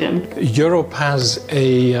like Belgium. Europe has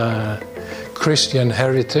a Christian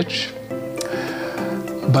heritage,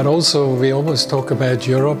 but also we always talk about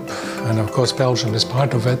Europe, and of course Belgium is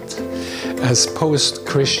part of it, as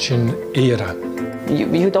post-Christian era.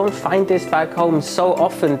 You don't find this back home so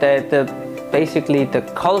often that basically the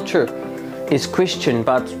culture is Christian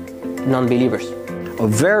but non-believers. A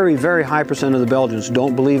very, very high percent of the Belgians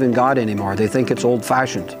don't believe in God anymore. They think it's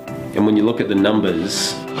old-fashioned. And when you look at the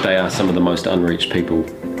numbers, they are some of the most unreached people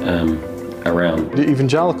around. The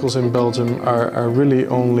evangelicals in Belgium are really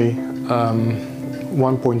only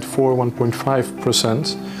 1.4,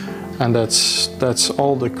 1.5%. And that's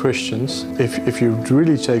all the Christians. If you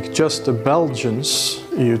really take just the Belgians,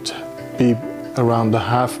 you'd be around the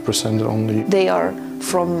 0.5% only. They are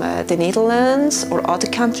from the Netherlands or other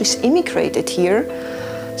countries immigrated here.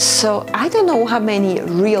 So I don't know how many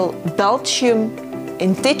real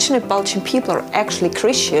indigenous Belgian people are actually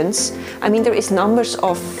Christians. I mean, there is numbers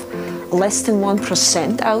of less than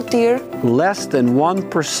 1% out there. Less than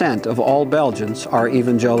 1% of all Belgians are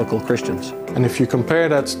evangelical Christians. And if you compare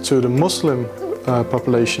that to the Muslim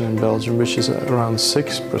population in Belgium, which is around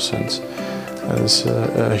 6%, it's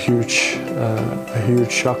a huge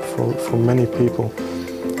shock for many people.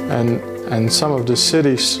 And some of the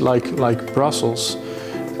cities, like Brussels,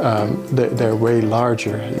 they're way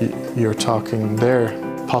larger. You're talking there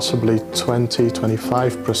possibly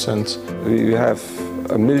 20-25%. We have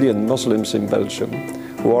 1 million Muslims in Belgium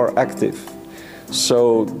who are active.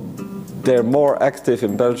 So they're more active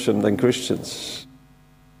in Belgium than Christians.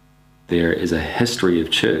 There is a history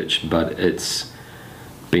of church, but it's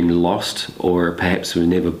been lost, or perhaps we've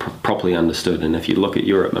never properly understood. And if you look at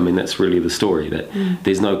Europe, I mean, that's really the story, that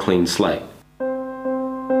there's no clean slate.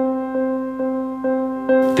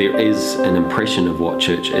 There is an impression of what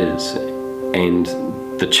church is, and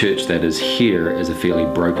the church that is here is a fairly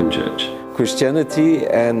broken church. Christianity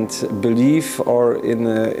and belief are in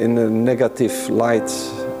a negative light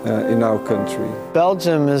in our country.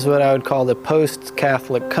 Belgium is what I would call the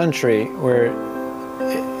post-Catholic country, where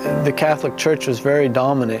the Catholic Church was very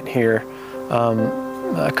dominant here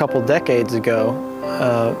a couple decades ago,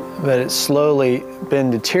 but it's slowly been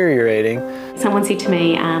deteriorating. Someone said to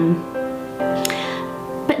me,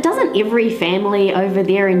 but doesn't doesn't every family over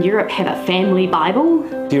there in Europe have a family Bible?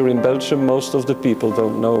 Here in Belgium, most of the people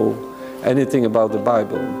don't know anything about the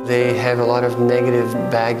Bible. They have a lot of negative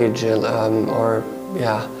baggage they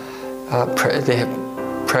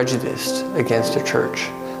have prejudice against the church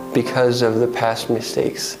because of the past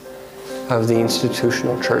mistakes of the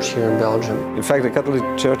institutional church here in Belgium. In fact, the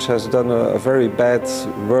Catholic Church has done a very bad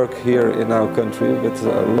work here in our country with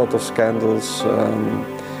a lot of scandals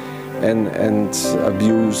and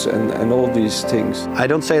abuse and all these things. I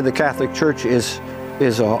don't say the Catholic Church is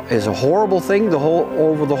a horrible thing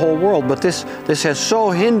over the whole world, but this has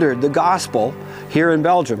so hindered the gospel here in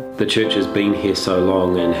Belgium. The church has been here so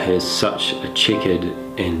long and has such a checkered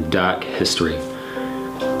and dark history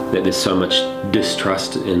that there's so much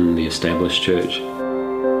distrust in the established church.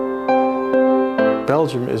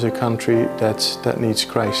 Belgium is a country that needs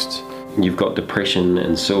Christ. You've got depression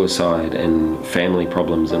and suicide and family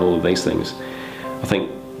problems and all of these things. I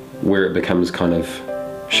think where it becomes kind of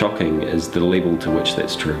shocking is the level to which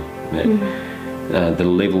that's true. That, the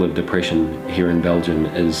level of depression here in Belgium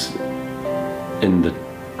is in the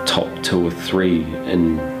top 2 or 3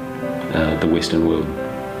 in the Western world.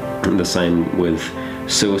 The same with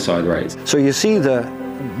suicide rates. So you see the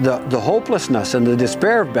hopelessness and the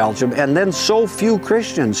despair of Belgium, and then so few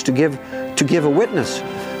Christians to give a witness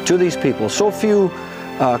to these people. So few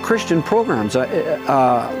Christian programs,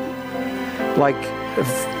 like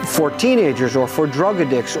for teenagers or for drug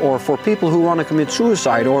addicts or for people who want to commit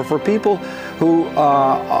suicide or for people who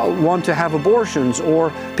want to have abortions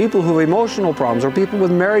or people who have emotional problems or people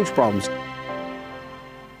with marriage problems.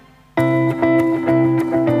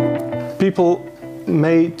 People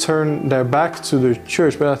may turn their back to the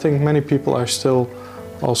church, but I think many people are still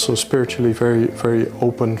also spiritually very, very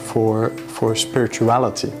open for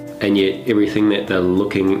spirituality. And yet everything that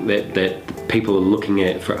that people are looking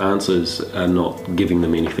at for answers are not giving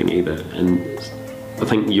them anything either. And I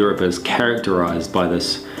think Europe is characterized by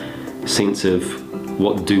this sense of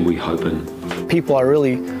what do we hope in. People are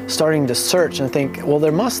really starting to search and think, well,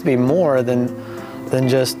 there must be more than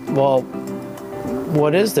just, well,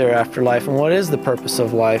 what is there after life and what is the purpose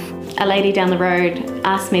of life? A lady down the road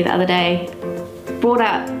asked me the other day, brought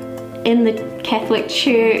up in the Catholic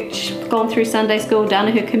Church, gone through Sunday school, done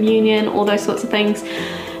her communion, all those sorts of things.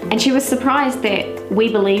 And she was surprised that we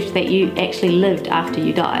believed that you actually lived after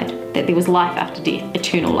you died, that there was life after death,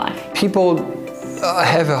 eternal life. People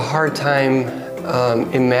have a hard time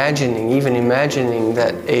imagining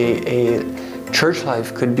that a church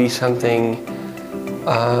life could be something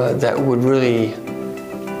that would really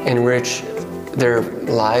enrich their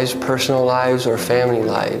lives, personal lives or family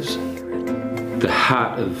lives. The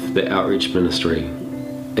heart of the outreach ministry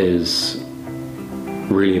is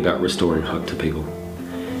really about restoring hope to people.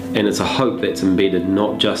 And it's a hope that's embedded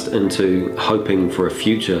not just into hoping for a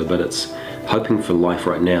future, but it's hoping for life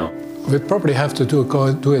right now. We'd probably have to do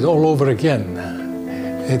it all over again.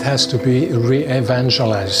 It has to be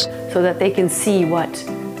re-evangelized. So that they can see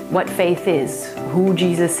what faith is, who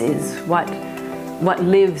Jesus is, what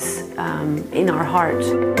lives in our heart.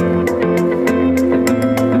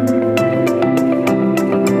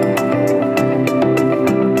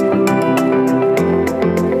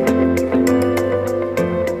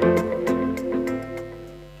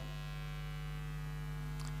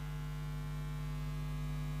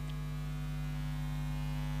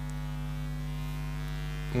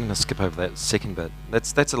 I'm going to skip over that second bit.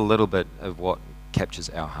 That's a little bit of what captures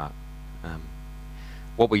our heart.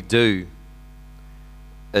 What we do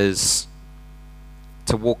is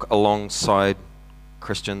to walk alongside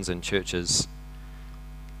Christians and churches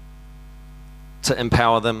to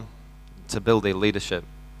empower them, to build their leadership,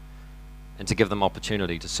 and to give them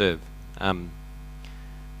opportunity to serve.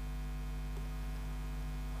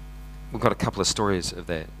 We've got a couple of stories of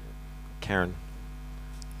that. Karen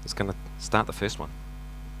is going to start the first one.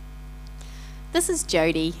 This is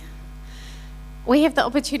Jody. We have the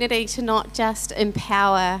opportunity to not just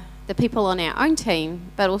empower the people on our own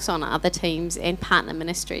team, but also on other teams and partner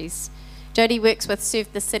ministries. Jody works with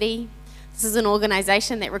Serve the City. This is an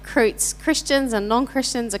organisation that recruits Christians and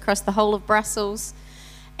non-Christians across the whole of Brussels,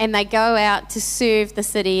 and they go out to serve the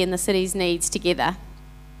city and the city's needs together.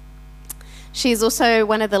 She is also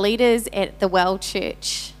one of the leaders at the Well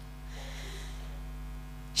Church.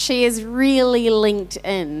 She is really linked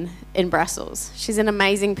in Brussels. She's an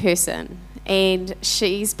amazing person, and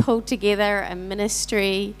she's pulled together a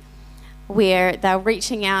ministry where they're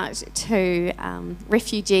reaching out to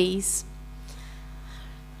refugees.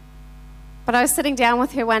 But I was sitting down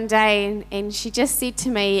with her one day, and she just said to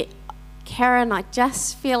me, Karen, I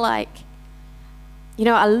just feel like,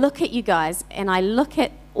 I look at you guys, and I look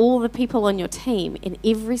at all the people on your team, and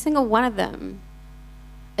every single one of them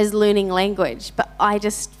is learning language, but I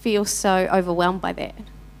just feel so overwhelmed by that.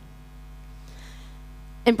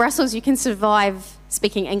 In Brussels, you can survive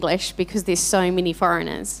speaking English because there's so many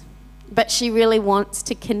foreigners, but she really wants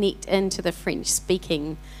to connect into the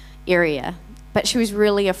French-speaking area, but she was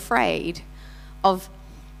really afraid of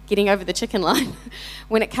getting over the chicken line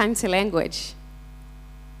when it came to language.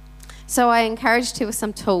 So I encouraged her with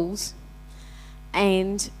some tools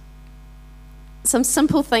and some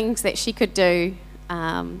simple things that she could do,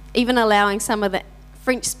 even allowing some of the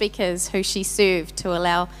French speakers who she served to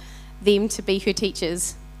allow them to be her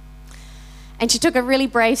teachers. And she took a really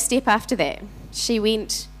brave step after that. She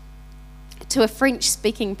went to a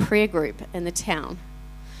French-speaking prayer group in the town.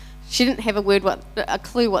 She didn't have a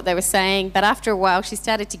clue what they were saying, but after a while she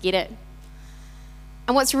started to get it.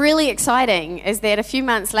 And what's really exciting is that a few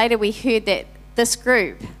months later we heard that this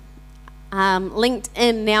group, linked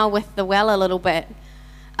in now with the Well a little bit,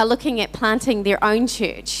 are looking at planting their own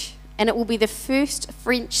church, and it will be the first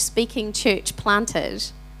French-speaking church planted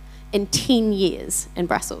in 10 years in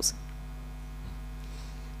Brussels.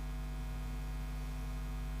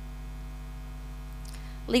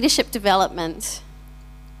 Leadership development.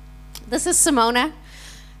 This is Simona.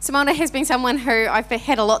 Simona has been someone who I've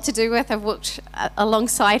had a lot to do with. I've worked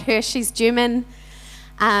alongside her. She's German.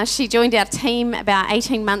 She joined our team about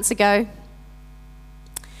 18 months ago.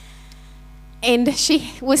 And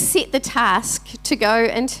she was set the task to go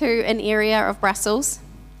into an area of Brussels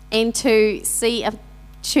and to see a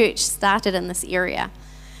church started in this area.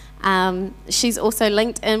 She's also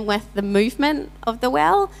linked in with the movement of the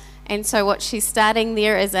Well, and so what she's starting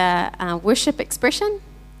there is a worship expression.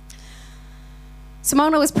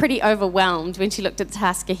 Simona was pretty overwhelmed when she looked at the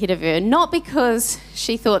task ahead of her, not because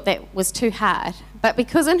she thought that was too hard, but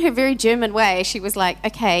because in her very German way, she was like,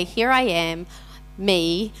 okay, here I am,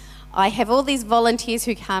 me. I have all these volunteers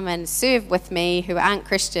who come and serve with me who aren't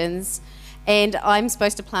Christians, and I'm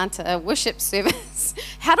supposed to plant a worship service.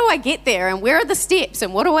 How do I get there, and where are the steps,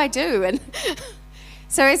 and what do I do? And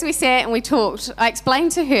so as we sat and we talked, I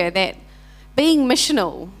explained to her that being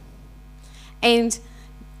missional and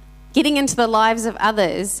getting into the lives of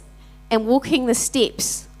others and walking the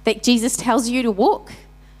steps that Jesus tells you to walk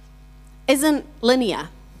isn't linear.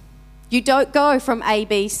 You don't go from A,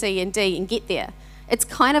 B, C, and D and get there. It's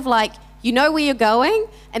kind of like you know where you're going,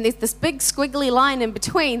 and there's this big squiggly line in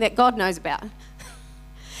between that God knows about.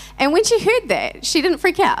 And when she heard that, she didn't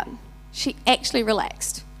freak out. She actually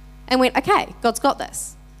relaxed and went, okay, God's got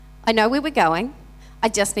this. I know where we're going. I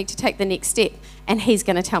just need to take the next step, and He's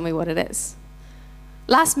going to tell me what it is.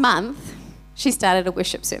 Last month, she started a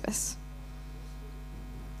worship service.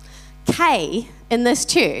 Kay, in this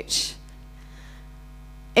church,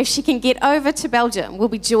 if she can get over to Belgium, will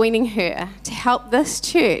be joining her to help this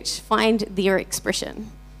church find their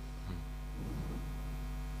expression.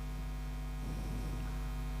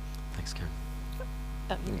 Thanks, Karen.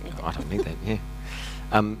 I don't need that, yeah.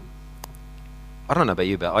 I don't know about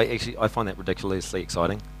you, but I find that ridiculously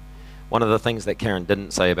exciting. One of the things that Karen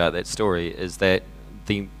didn't say about that story is that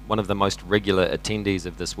one of the most regular attendees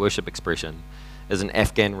of this worship expression is an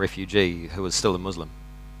Afghan refugee who is still a Muslim.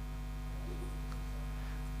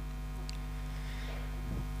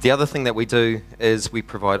 The other thing that we do is we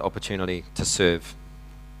provide opportunity to serve.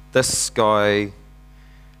 This guy,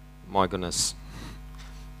 my goodness,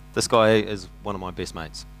 this guy is one of my best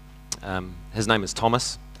mates. His name is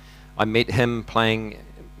Thomas. I met him playing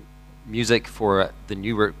music for the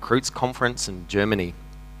New Recruits Conference in Germany.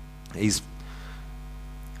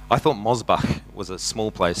 I thought Mosbach was a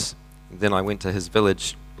small place. Then I went to his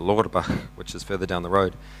village, Lorbach, which is further down the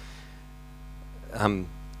road.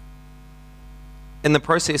 In the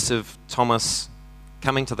process of Thomas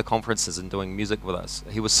coming to the conferences and doing music with us,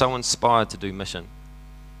 he was so inspired to do mission.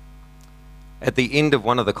 At the end of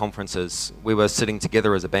one of the conferences, we were sitting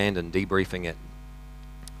together as a band and debriefing it.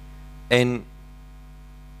 And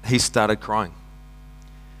he started crying.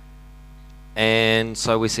 And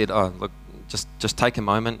so we said, oh, look, just take a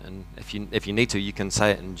moment, and if you need to, you can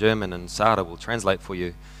say it in German, and Sarah will translate for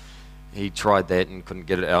you. He tried that and couldn't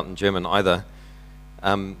get it out in German either.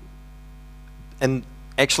 And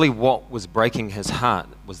actually what was breaking his heart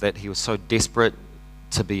was that he was so desperate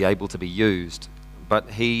to be able to be used, but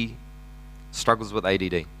he struggles with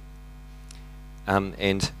ADD.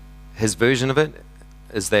 And his version of it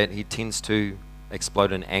is that he tends to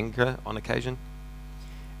explode in anger on occasion.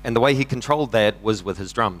 And the way he controlled that was with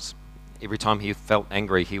his drums. Every time he felt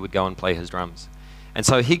angry, he would go and play his drums. And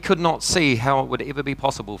so he could not see how it would ever be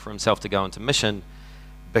possible for himself to go into mission,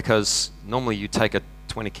 because normally you take a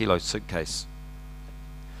 20-kilo suitcase.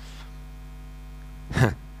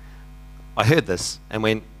 I heard this and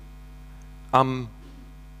went,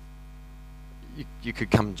 you could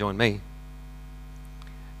come join me.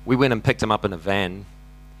 We went and picked him up in a van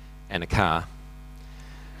and a car.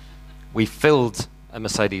 We filled a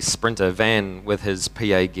Mercedes Sprinter van with his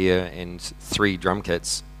PA gear and 3 drum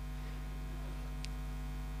kits.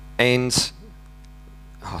 And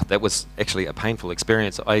that was actually a painful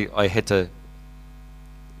experience. I had to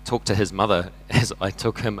talk to his mother as I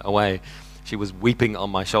took him away. She was weeping on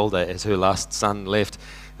my shoulder as her last son left.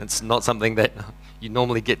 It's not something that you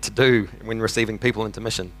normally get to do when receiving people into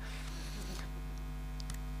mission.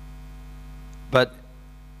 But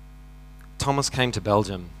Thomas came to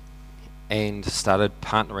Belgium and started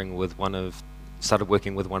working with one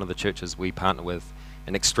of the churches we partner with.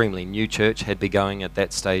 An extremely new church, had been going at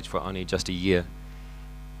that stage for only just a year.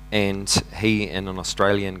 And he and an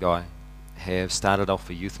Australian guy have started off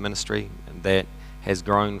a youth ministry that has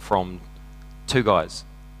grown from 2 guys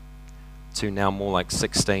to now more like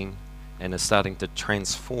 16, and is starting to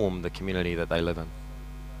transform the community that they live in.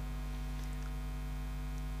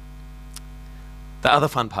 The other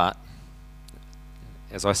fun part,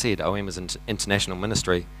 as I said, OM is an international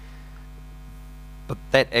ministry, but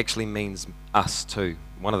that actually means us too.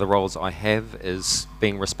 One of the roles I have is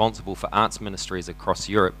being responsible for arts ministries across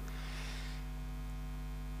Europe.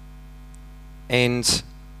 And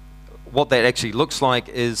what that actually looks like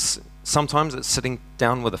is sometimes it's sitting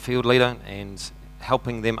down with a field leader and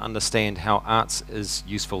helping them understand how arts is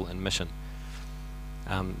useful in mission.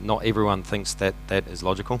 Not everyone thinks that that is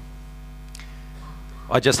logical.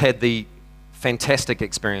 I just had the fantastic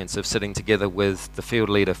experience of sitting together with the field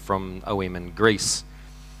leader from OM in Greece,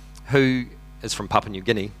 who is from Papua New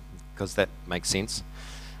Guinea, because that makes sense,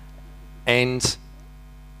 and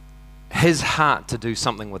his heart to do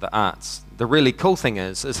something with the arts. The really cool thing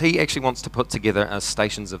is he actually wants to put together a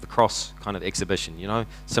Stations of the Cross kind of exhibition, you know,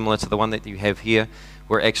 similar to the one that you have here.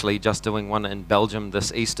 We're actually just doing one in Belgium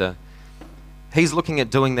this Easter. He's looking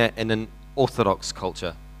at doing that in an Orthodox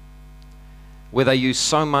culture, where they use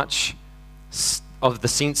so much of the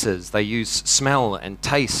senses. They use smell and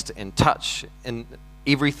taste and touch and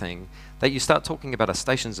everything, that you start talking about a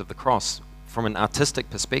Stations of the Cross from an artistic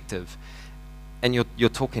perspective, and you're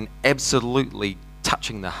talking absolutely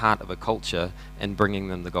touching the heart of a culture and bringing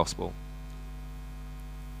them the gospel.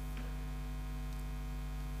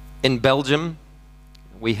 In Belgium,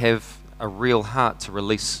 we have a real heart to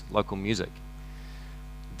release local music.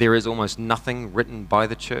 There is almost nothing written by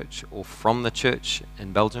the church or from the church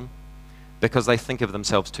in Belgium, because they think of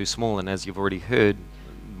themselves too small, and as you've already heard,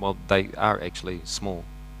 well, they are actually small.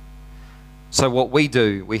 So what we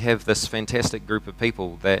do, we have this fantastic group of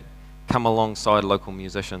people that come alongside local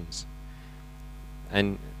musicians.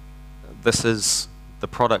 And this is the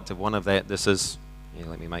product of one of that. This is,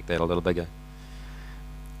 let me make that a little bigger.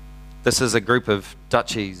 This is a group of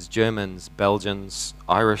Dutchies, Germans, Belgians,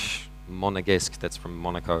 Irish, Monegasque, that's from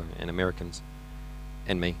Monaco, and Americans,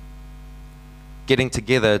 and me, getting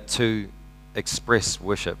together to express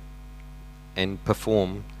worship and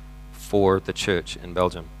perform for the church in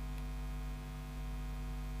Belgium.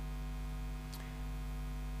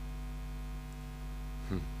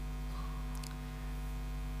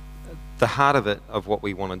 The heart of it, of what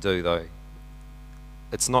we want to do though,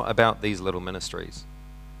 it's not about these little ministries.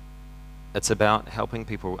 It's about helping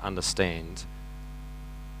people understand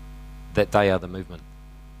that they are the movement.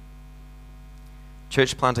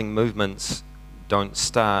 Church planting movements don't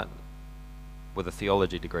start with a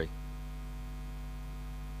theology degree.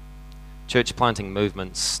 Church planting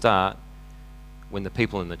movements start when the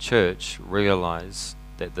people in the church realize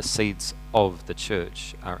that the seeds of the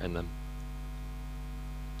church are in them.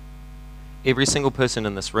 Every single person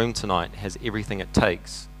in this room tonight has everything it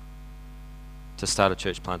takes to start a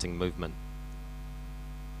church planting movement.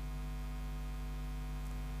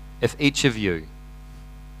 If each of you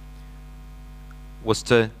was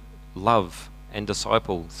to love and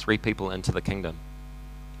disciple 3 people into the kingdom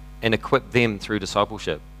and equip them through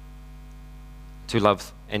discipleship to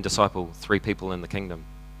love and disciple 3 people in the kingdom,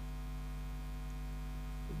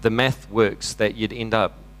 the math works that you'd end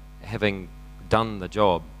up having done the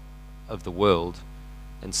job of the world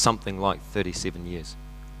in something like 37 years.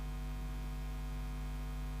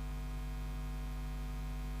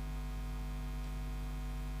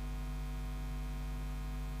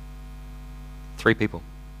 Three people.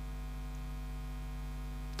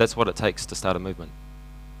 That's what it takes to start a movement.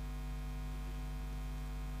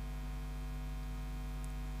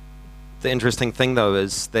 The interesting thing though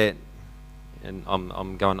is that, and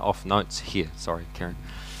I'm going off notes here, sorry Karen.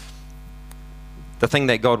 The thing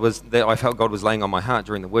that I felt God was laying on my heart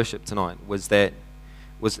during the worship tonight was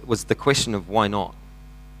the question of why not?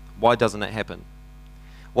 Why doesn't it happen?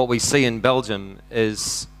 What we see in Belgium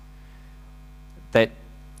is that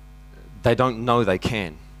they don't know they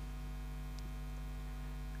can.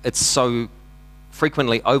 It's so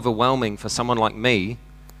frequently overwhelming for someone like me,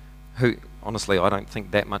 who, honestly, I don't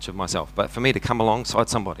think that much of myself, but for me to come alongside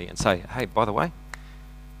somebody and say, hey, by the way,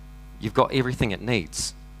 you've got everything it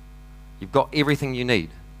needs. You've got everything you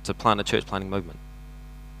need to plant a church planting movement.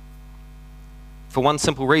 For one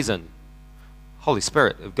simple reason, Holy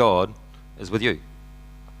Spirit of God is with you.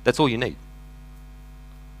 That's all you need.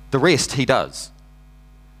 The rest he does.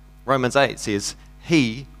 Romans 8 says,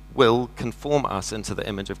 he will conform us into the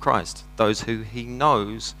image of Christ. Those who he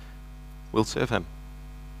knows will serve him.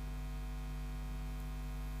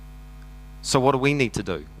 So what do we need to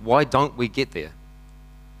do? Why don't we get there?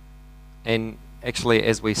 And actually,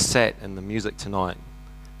 as we sat in the music tonight,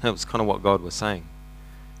 that was kind of what God was saying.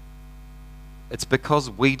 It's because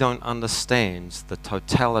we don't understand the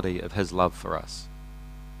totality of his love for us.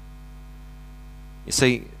 You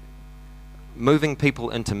see, moving people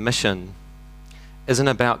into mission isn't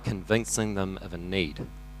about convincing them of a need.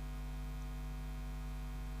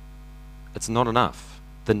 It's not enough.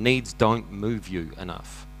 The needs don't move you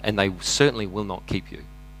enough, and they certainly will not keep you.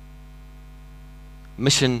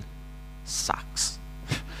 Mission sucks.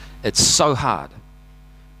 It's so hard.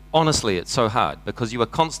 Honestly, it's so hard because you are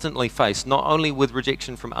constantly faced not only with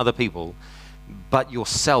rejection from other people, but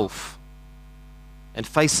yourself. And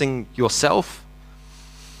facing yourself,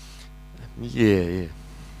 yeah.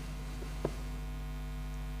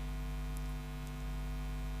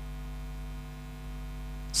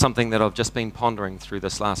 Something that I've just been pondering through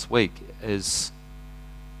this last week is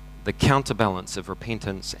the counterbalance of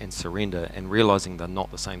repentance and surrender, and realizing they're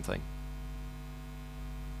not the same thing.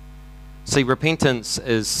 See, repentance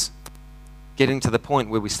is getting to the point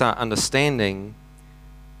where we start understanding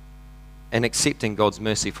and accepting God's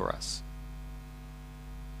mercy for us.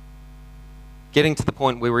 Getting to the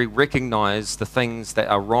point where we recognize the things that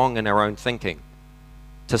are wrong in our own thinking.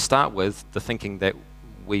 To start with, the thinking that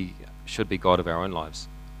we should be God of our own lives.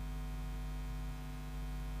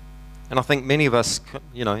 And I think many of us,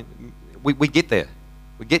 we get there.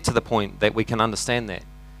 We get to the point that we can understand that.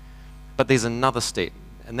 But there's another step,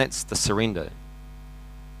 and that's the surrender.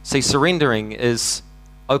 See, surrendering is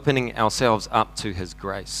opening ourselves up to his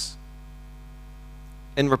grace.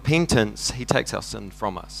 In repentance, he takes our sin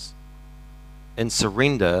from us. In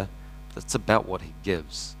surrender, that's about what he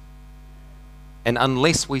gives. And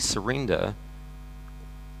unless we surrender,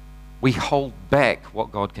 we hold back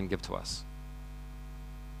what God can give to us.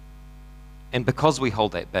 And because we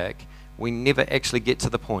hold that back, we never actually get to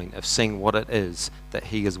the point of seeing what it is that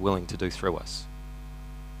he is willing to do through us.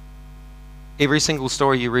 Every single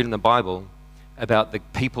story you read in the Bible about the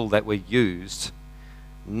people that were used,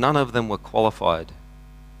 none of them were qualified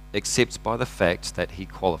except by the fact that he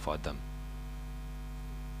qualified them.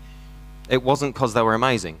 It wasn't because they were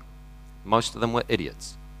amazing. Most of them were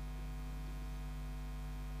idiots.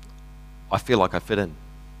 I feel like I fit in.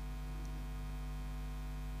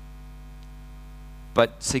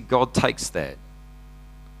 But see, God takes that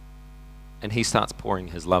and he starts pouring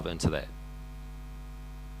his love into that.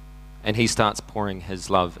 And he starts pouring his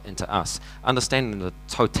love into us. Understanding the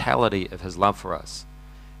totality of his love for us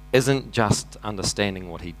isn't just understanding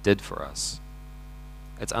what he did for us.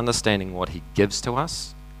 It's understanding what he gives to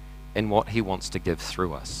us and what he wants to give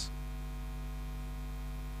through us.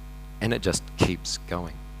 And it just keeps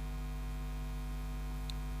going.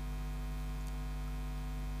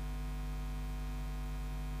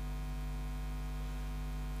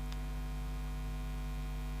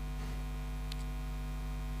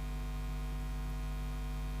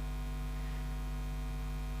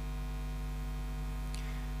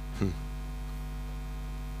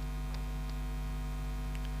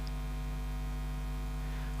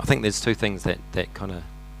 I think there's three things that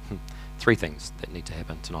need to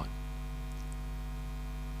happen tonight.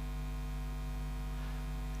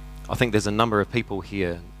 I think there's a number of people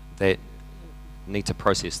here that need to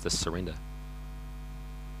process this surrender.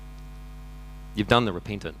 You've done the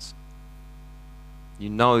repentance. You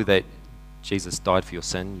know that Jesus died for your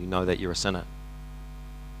sin. You know that you're a sinner.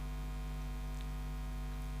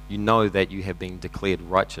 You know that you have been declared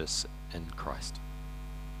righteous in Christ.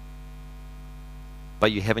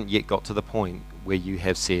 But you haven't yet got to the point where you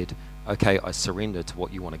have said, okay, I surrender to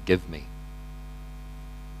what you want to give me.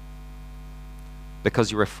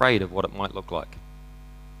 Because you're afraid of what it might look like.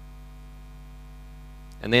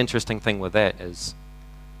 And the interesting thing with that is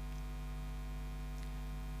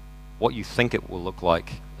what you think it will look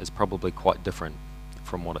like is probably quite different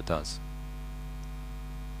from what it does.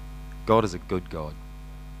 God is a good God.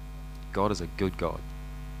 God is a good God.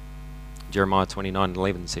 Jeremiah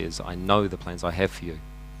 29:11 says, I know the plans I have for you.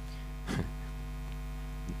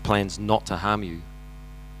 Plans not to harm you,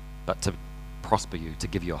 but to prosper you, to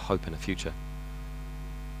give you a hope and a future.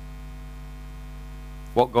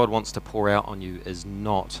 What God wants to pour out on you is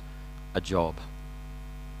not a job.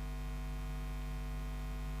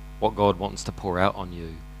 What God wants to pour out on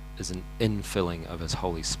you is an infilling of His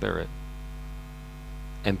Holy Spirit,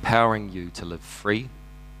 empowering you to live free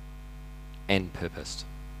and purposed.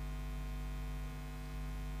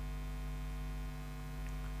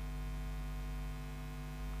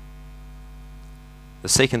 The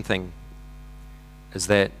second thing is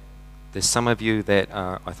that there's some of you that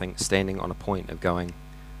are, I think, standing on a point of going,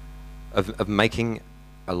 of making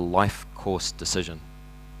a life course decision.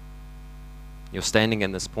 You're standing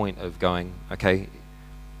in this point of going, okay,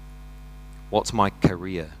 what's my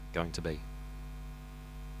career going to be?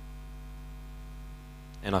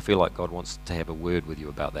 And I feel like God wants to have a word with you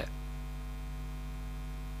about that.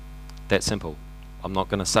 That simple. I'm not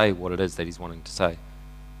going to say what it is that He's wanting to say.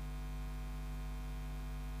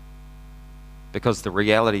 Because the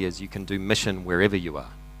reality is you can do mission wherever you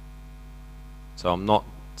are. So I'm not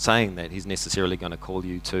saying that He's necessarily going to call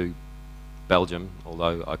you to Belgium,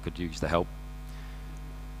 although I could use the help.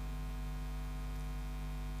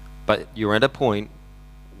 But you're at a point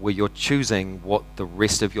where you're choosing what the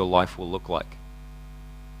rest of your life will look like.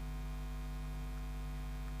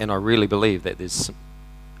 And I really believe that there's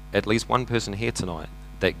at least one person here tonight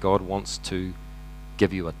that God wants to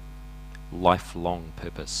give you a lifelong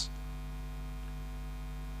purpose.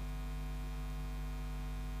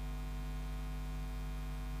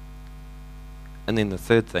 And then the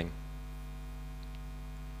third thing,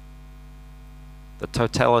 the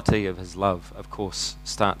totality of His love, of course,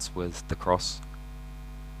 starts with the cross.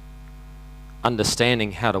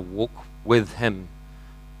 Understanding how to walk with Him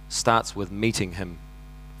starts with meeting Him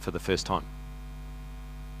for the first time.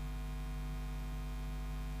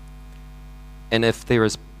 And if there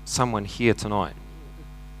is someone here tonight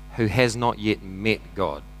who has not yet met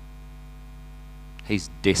God, He's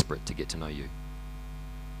desperate to get to know you.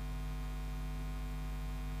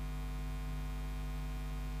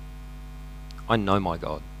 I know my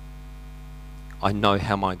God. I know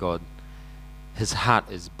how my God, His heart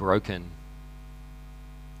is broken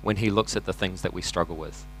when He looks at the things that we struggle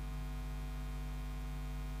with.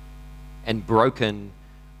 And broken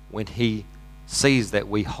when He sees that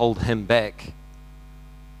we hold Him back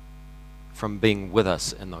from being with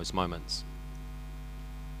us in those moments.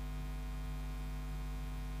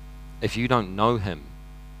 If you don't know Him,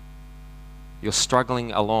 you're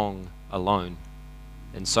struggling along alone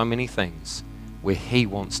in so many things where He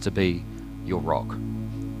wants to be your rock.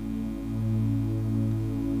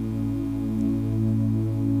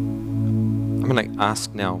 I'm going to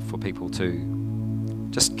ask now for people to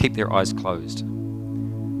just keep their eyes closed.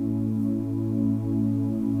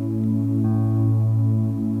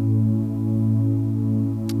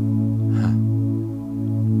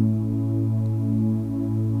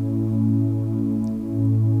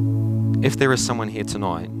 If there is someone here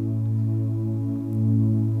tonight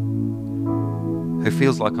who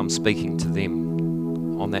feels like I'm speaking to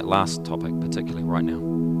them on that last topic, particularly right now,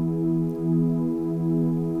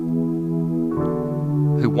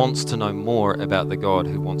 who wants to know more about the God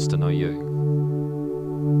who wants to know you,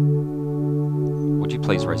 would you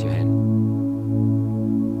please raise your hand?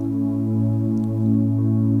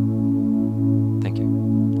 Thank you.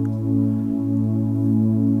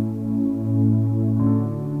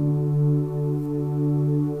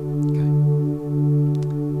 Okay.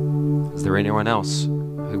 Is there anyone else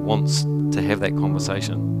who wants to have that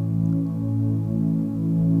conversation?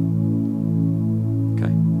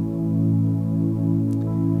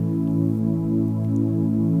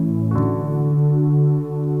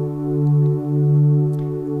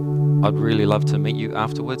 I'd really love to meet you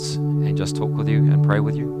afterwards and just talk with you and pray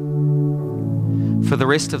with you. For the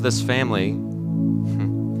rest of this family,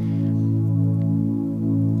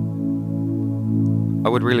 I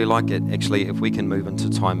would really like it actually if we can move into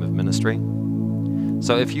time of ministry.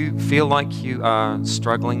 So if you feel like you are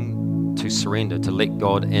struggling to surrender, to let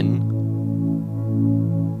God in,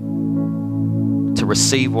 to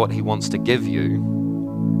receive what He wants to give you,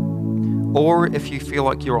 or if you feel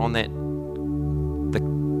like you're on that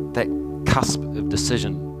cusp of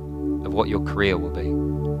decision of what your career will be,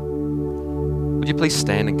 would you please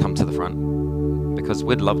stand and come to the front? Because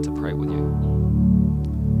we'd love to pray with you.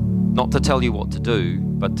 Not to tell you what to do,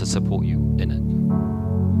 but to support you in it.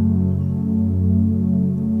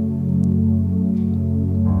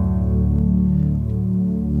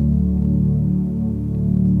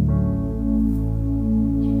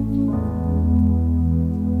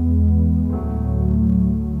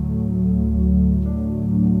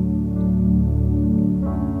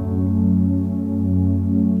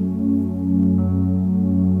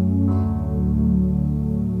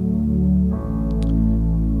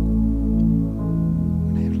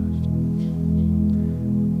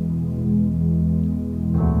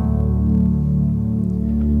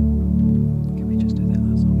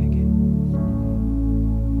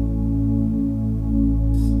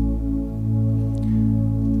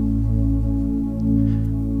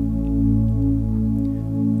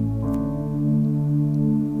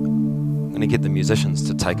 get the musicians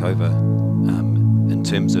to take over in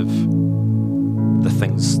terms of the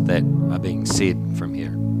things that are being said from here.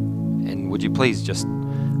 And would you please just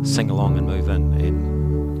sing along and move in, and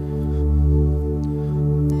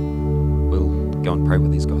we'll go and pray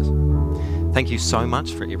with these guys. Thank you so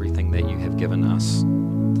much for everything that you have given us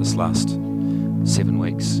this last 7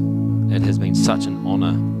 weeks. It has been such an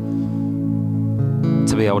honor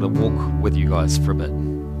to be able to walk with you guys for a bit.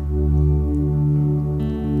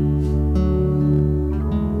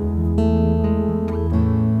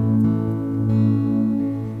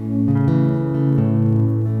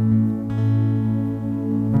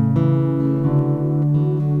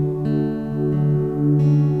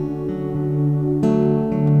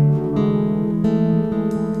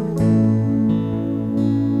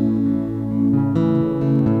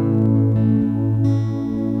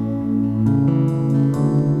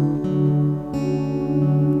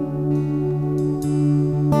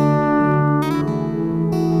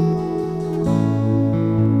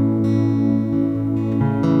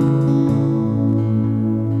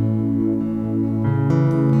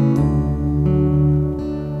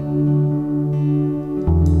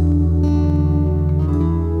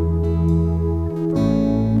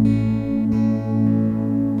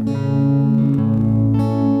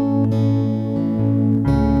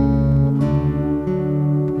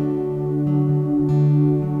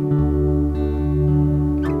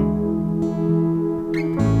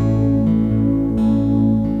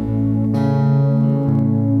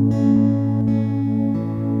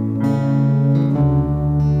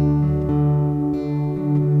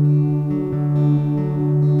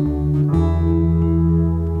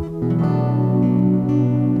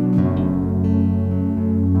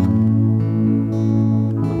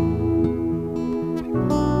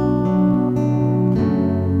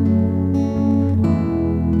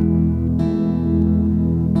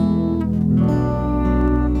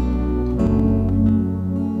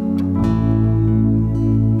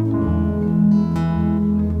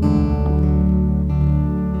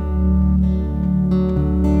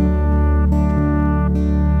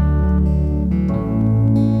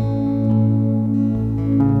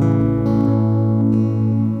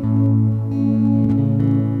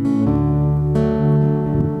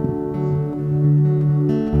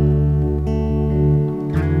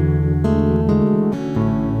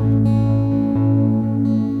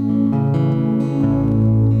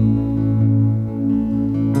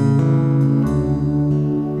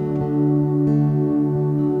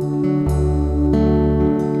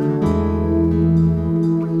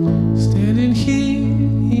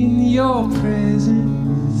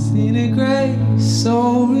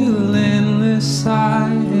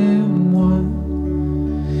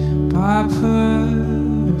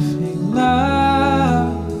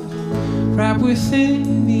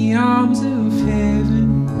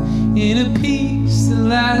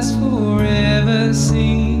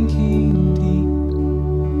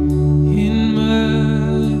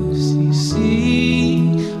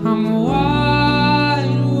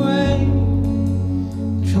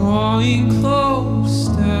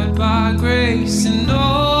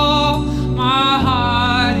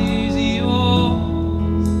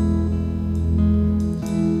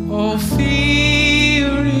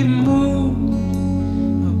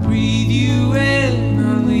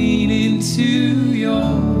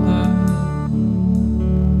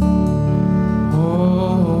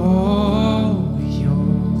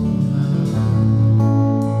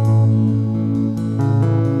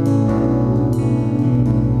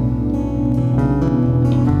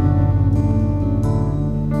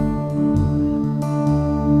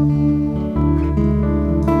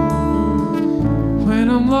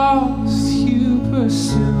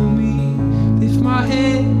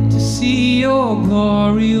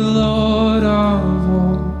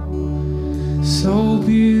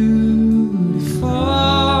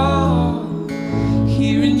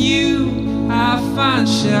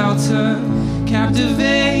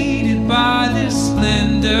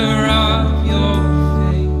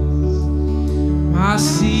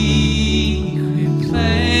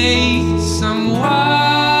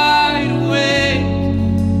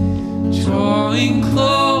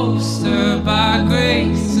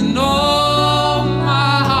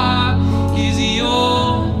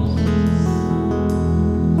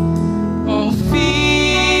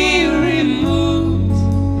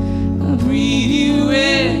 Breathe you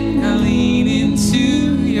in, I lean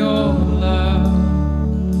into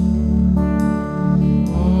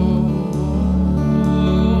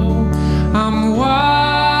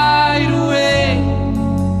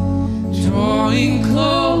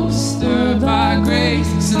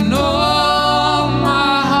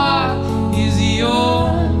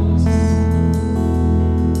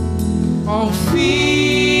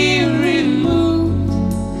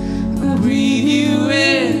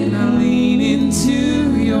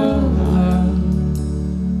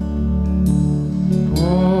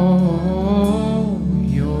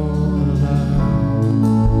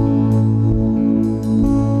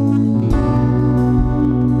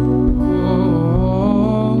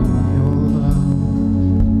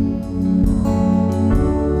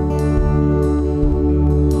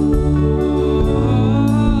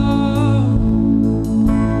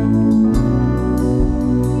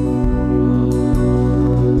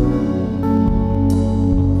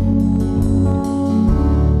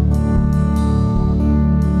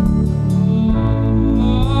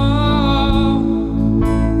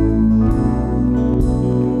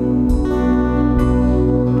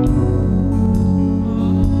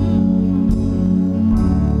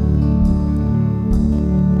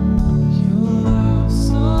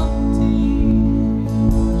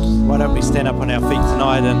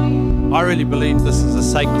tonight, and I really believe this is a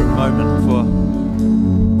sacred moment for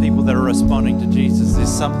people that are responding to Jesus.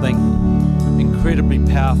 There's something incredibly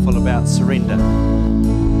powerful about surrender.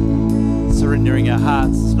 Surrendering our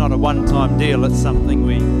hearts. It's not a one-time deal, it's something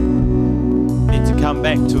we need to come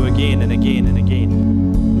back to again and again and again.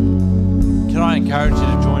 Can I encourage you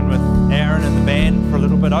to join with Aaron and the band for a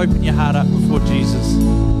little bit? Open your heart up before Jesus.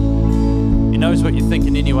 He knows what you're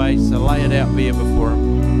thinking anyway, so lay it out bare before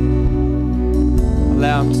him.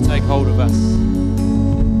 Allow him to take hold of us.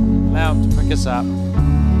 Allow him to pick us up,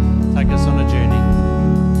 take us on a journey.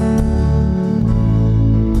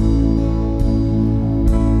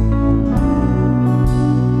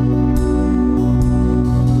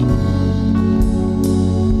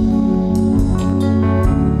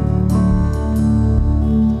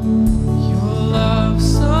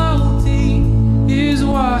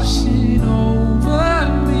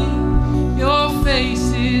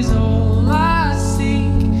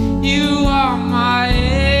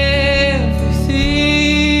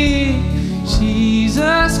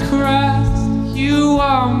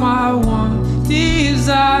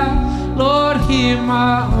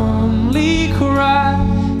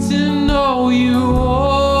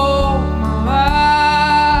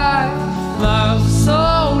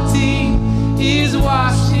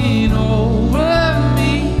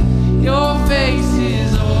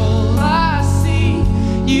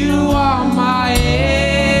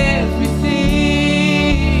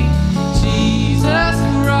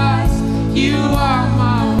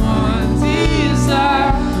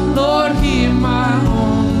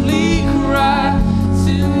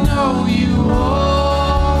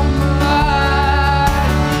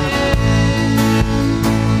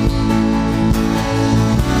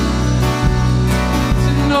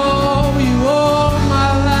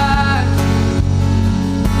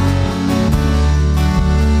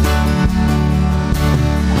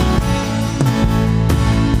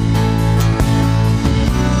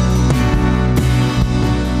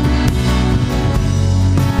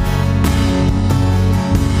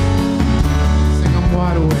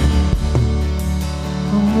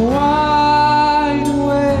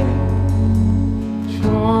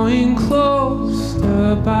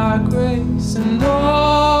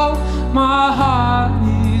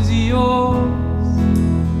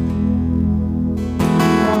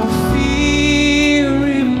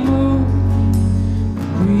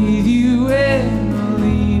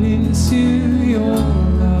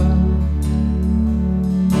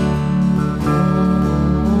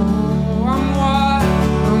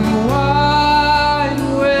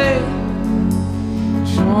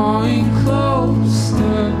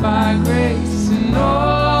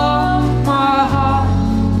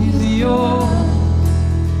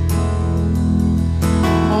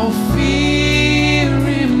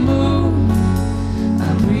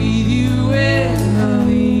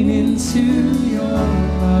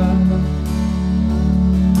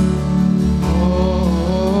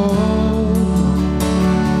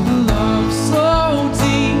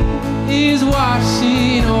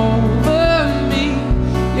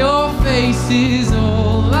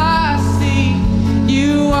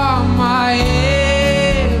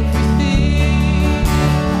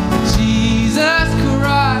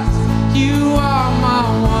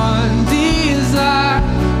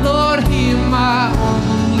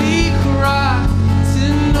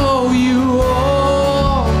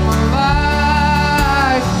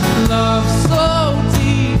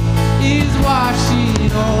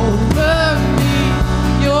 Over me,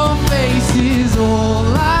 your face is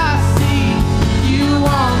all I see.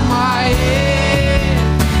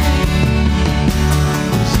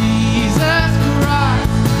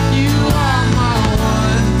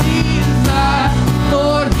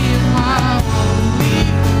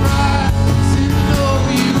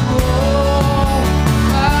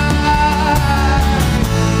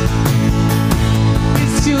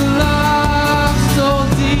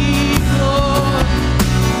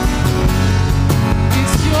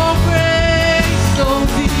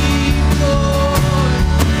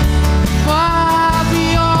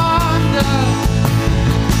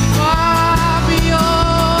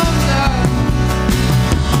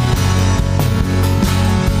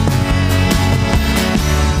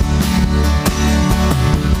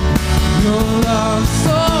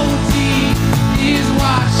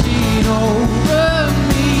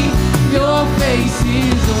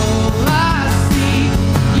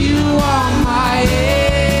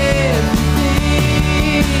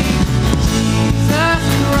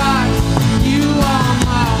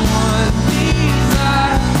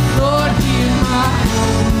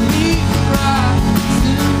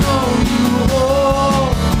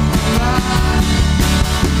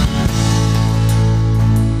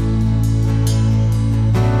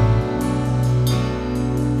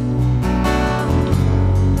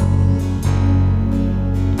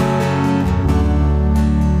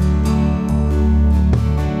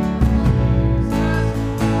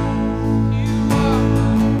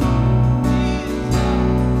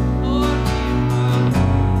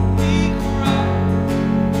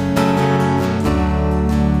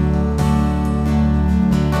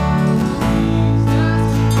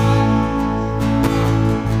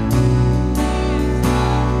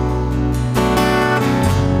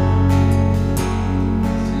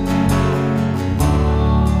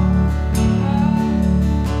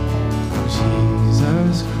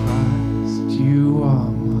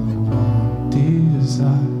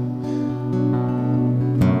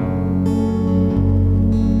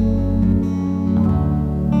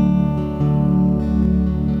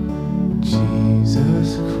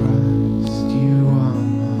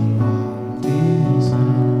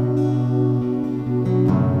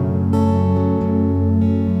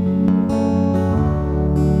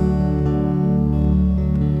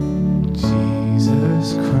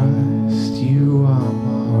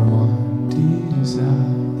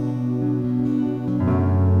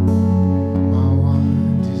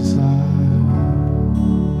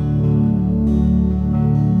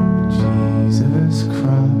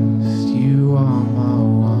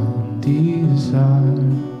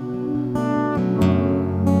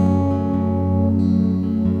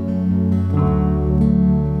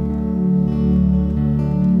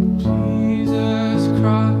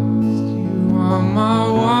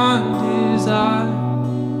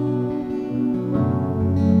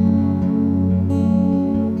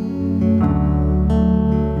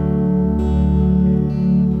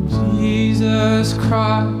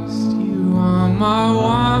 Christ, you are my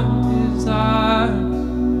one desire.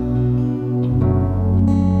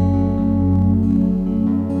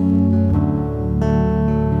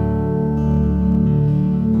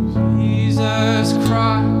 Jesus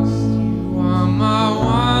Christ, you are my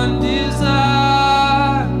one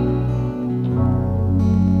desire.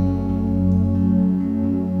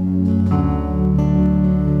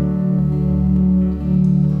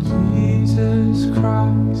 Jesus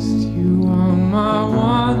Christ, you are my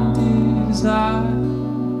one desire.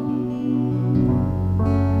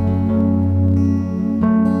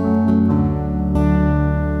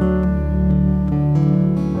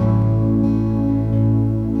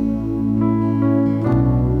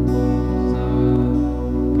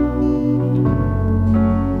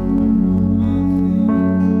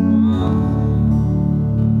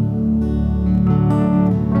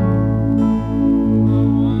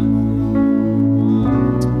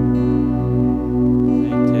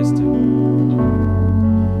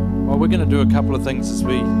 A couple of things as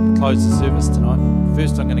we close the service tonight.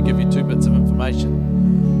 First, I'm going to give you 2 bits of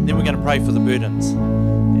information. Then we're going to pray for the Burdens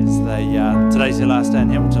as they today's their last day in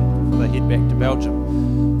Hamilton before they head back to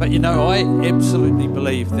Belgium. But you know, I absolutely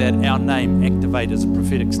believe that our name Activate is a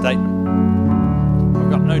prophetic statement. I've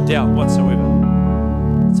got no doubt whatsoever.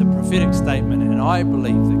 It's a prophetic statement, and I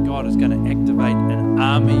believe that God is going to activate an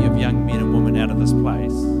army of young men and women out of this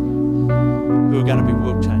place who are going to be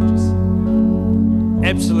world changers.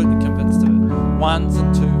 Absolutely convinced of it. 1s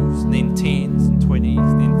and 2s, and then 10s and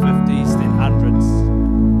 20s, then 50s, then 100s.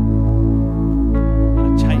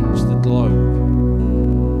 Going to change the globe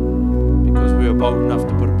because we were bold enough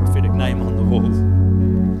to put a prophetic name on the walls.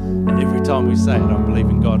 And every time we say it, I believe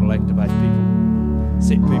in God will activate people,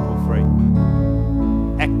 set people free,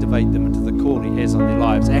 activate them into the call He has on their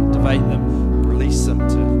lives, activate them, release them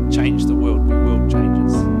to change the world, be world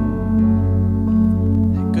changers.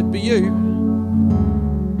 It could be you.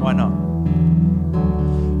 Why not?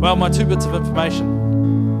 Well, my 2 bits of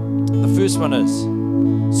information. The first one is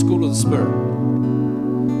School of the Spirit.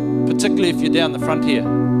 Particularly if you're down the front here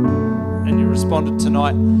and you responded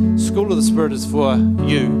tonight, School of the Spirit is for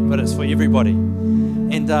you, but it's for everybody.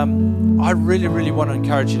 And I really, really want to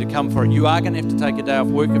encourage you to come for it. You are going to have to take a day off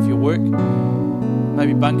work if you work.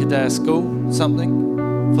 Maybe bunk a day of school, something,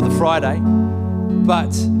 for the Friday.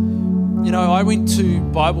 But you know, I went to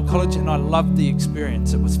Bible college and I loved the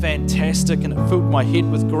experience. It was fantastic and it filled my head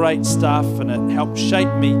with great stuff and it helped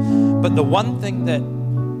shape me. But the one thing that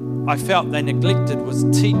I felt they neglected was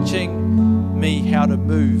teaching me how to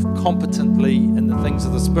move competently in the things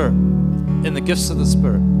of the Spirit, in the gifts of the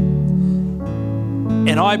Spirit.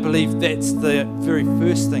 And I believe that's the very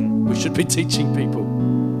first thing we should be teaching people,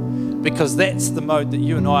 because that's the mode that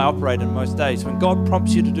you and I operate in most days. When God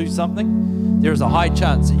prompts you to do something, there is a high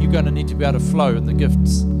chance that you're going to need to be able to flow in the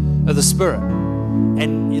gifts of the Spirit.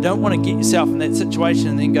 And you don't want to get yourself in that situation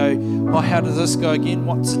and then go, oh, how does this go again?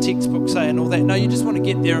 What's the textbook say and all that? No, you just want to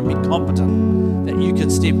get there and be competent, that you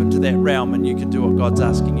can step into that realm and you can do what God's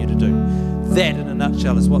asking you to do. That, in a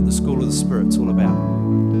nutshell, is what the School of the Spirit's all about.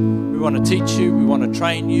 We want to teach you, we want to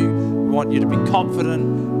train you, we want you to be confident,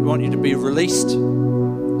 we want you to be released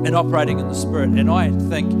and operating in the Spirit. And I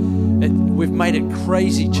think we've made it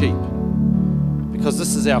crazy cheap, because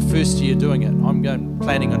this is our first year doing it. I'm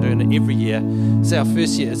planning on doing it every year. It's our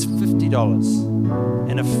first year. It's $50.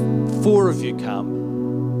 And if 4 of you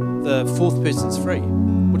come, the 4th person's free,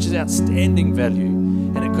 which is outstanding value.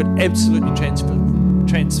 And it could absolutely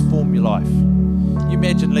transform your life. You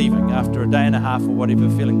imagine leaving after a day and a half or whatever,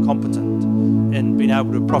 feeling competent and being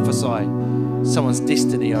able to prophesy someone's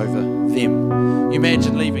destiny over them. You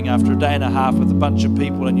imagine leaving after a day and a half with a bunch of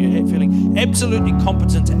people and you're feeling absolutely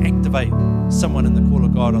competent to activate someone in the call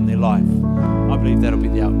of God on their life. I believe that'll be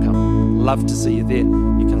the outcome. Love to see you there.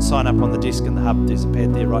 You can sign up on the desk in the hub. There's a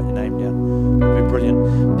pad there. Write your name down. It'll be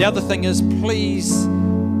brilliant. The other thing is, please,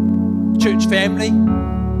 church family,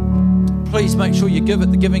 please make sure you give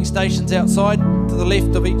at the giving stations outside to the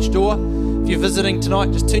left of each door. If you're visiting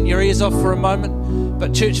tonight, just turn your ears off for a moment.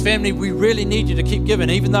 But church family, we really need you to keep giving.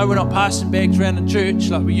 Even though we're not passing bags around in church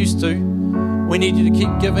like we used to, we need you to keep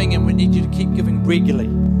giving, and we need you to keep giving regularly.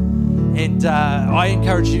 And I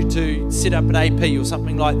encourage you to set up an AP or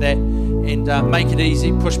something like that and make it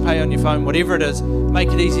easy. Push pay on your phone, whatever it is, make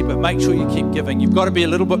it easy, but make sure you keep giving. You've got to be a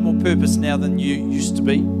little bit more purpose now than you used to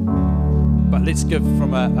be. But let's give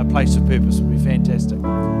from a place of purpose. It would be fantastic.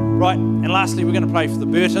 Right, and lastly, we're going to pray for the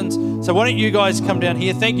Burtons. So why don't you guys come down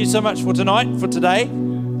here? Thank you so much for tonight, for today.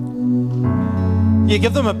 Yeah,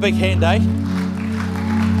 give them a big hand, eh?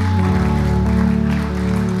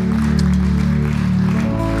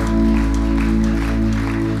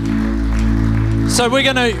 So we're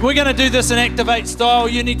gonna do this in Activate style.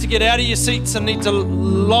 You need to get out of your seats and need to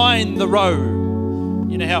line the row.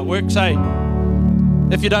 You know how it works, eh?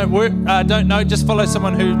 If you don't know, just follow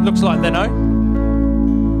someone who looks like they know.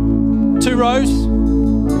 2 rows.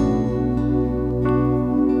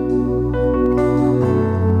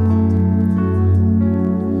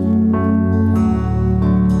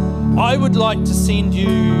 I would like to send you.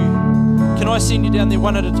 Can I send you down there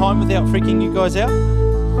one at a time without freaking you guys out?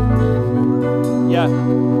 Yeah,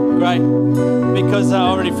 great. Because I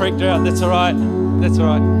already freaked her out. That's all right. That's all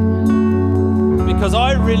right. Because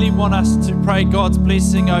I really want us to pray God's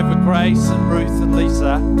blessing over Grace and Ruth and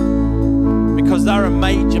Lisa, because they're a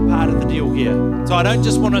major part of the deal here. So I don't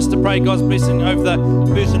just want us to pray God's blessing over the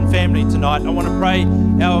Vision family tonight. I want to pray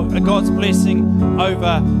God's blessing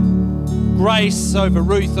over Grace, over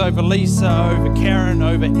Ruth, over Lisa, over Karen,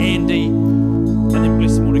 over Andy, and then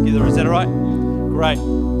bless them all together. Is that all right? Great.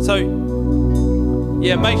 So,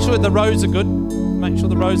 yeah, make sure the rows are good. Make sure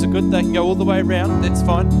the rows are good. They can go all the way around. That's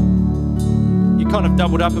fine. You kind of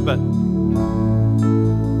doubled up a bit.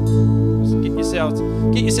 Just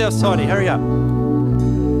get yourselves tidy. Hurry up.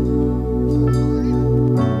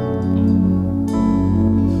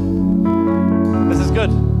 This is good.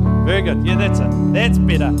 Very good. Yeah, that's it. That's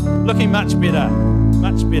better. Looking much better.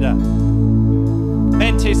 Much better.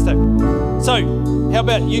 Fantastic. So, how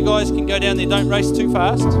about you guys can go down there, don't race too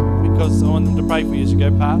fast, because I want them to pray for you as you go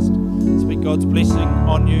past. Speak God's blessing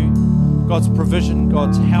on you, God's provision,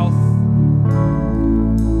 God's health.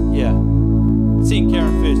 Yeah. Seeing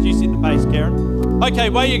Karen first. You set the pace, Karen. Okay,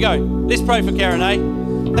 away you go. Let's pray for Karen, eh?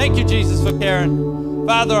 Thank you, Jesus, for Karen.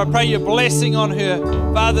 Father, I pray your blessing on her.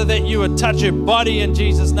 Father, that you would touch her body in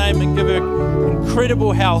Jesus' name and give her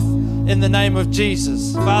incredible health in the name of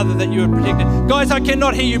Jesus. Father, that you would protect her. Guys, I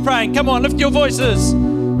cannot hear you praying. Come on, lift your voices.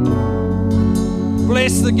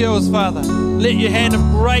 Bless the girls, Father. Let your hand of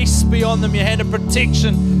grace be on them, your hand of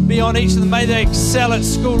protection be on each of them. May they excel at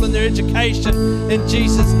school in their education. In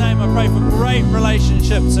Jesus' name, I pray for great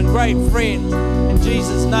relationships and great friends. In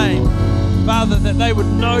Jesus' name, Father, that they would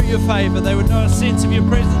know your favor, they would know a sense of your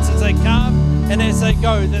presence as they come and as they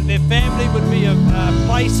go, that their family would be a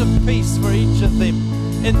place of peace for each of them.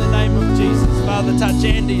 In the name of Jesus, Father, touch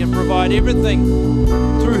Andy and provide everything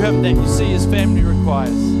through him that you see his family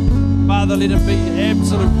requires. Father, let him be an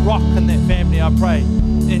absolute rock in that family, I pray,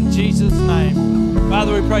 in Jesus' name.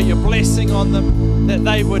 Father, we pray your blessing on them, that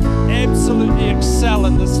they would absolutely excel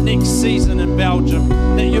in this next season in Belgium,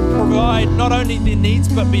 that you provide not only their needs,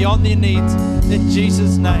 but beyond their needs, in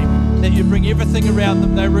Jesus' name, that you bring everything around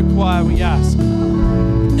them they require, we ask.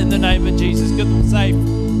 In the name of Jesus, give them safe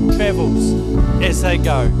travels as they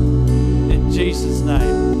go. In Jesus'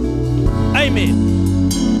 name. Amen.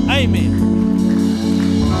 Amen.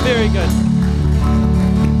 Very good.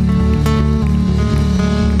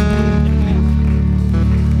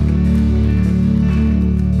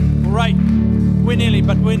 Great. We're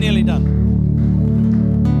nearly done.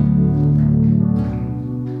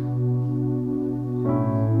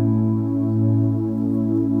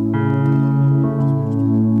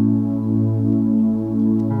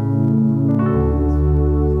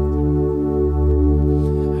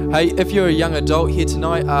 Hey, if you're a young adult here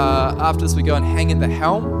tonight, after this we go and hang at the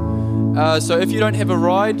helm. So if you don't have a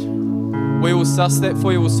ride, we will suss that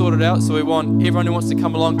for you, we'll sort it out. So we want everyone who wants to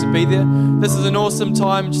come along to be there. This is an awesome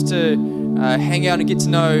time just to hang out and get to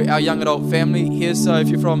know our young adult family here. So if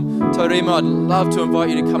you're from Taurima, I'd love to invite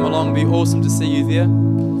you to come along. It'd be awesome to see you there.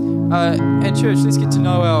 And church, let's get to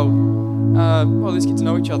know let's get to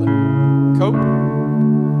know each other. Cool?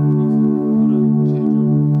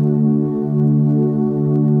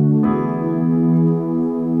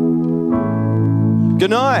 Good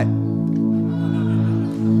night.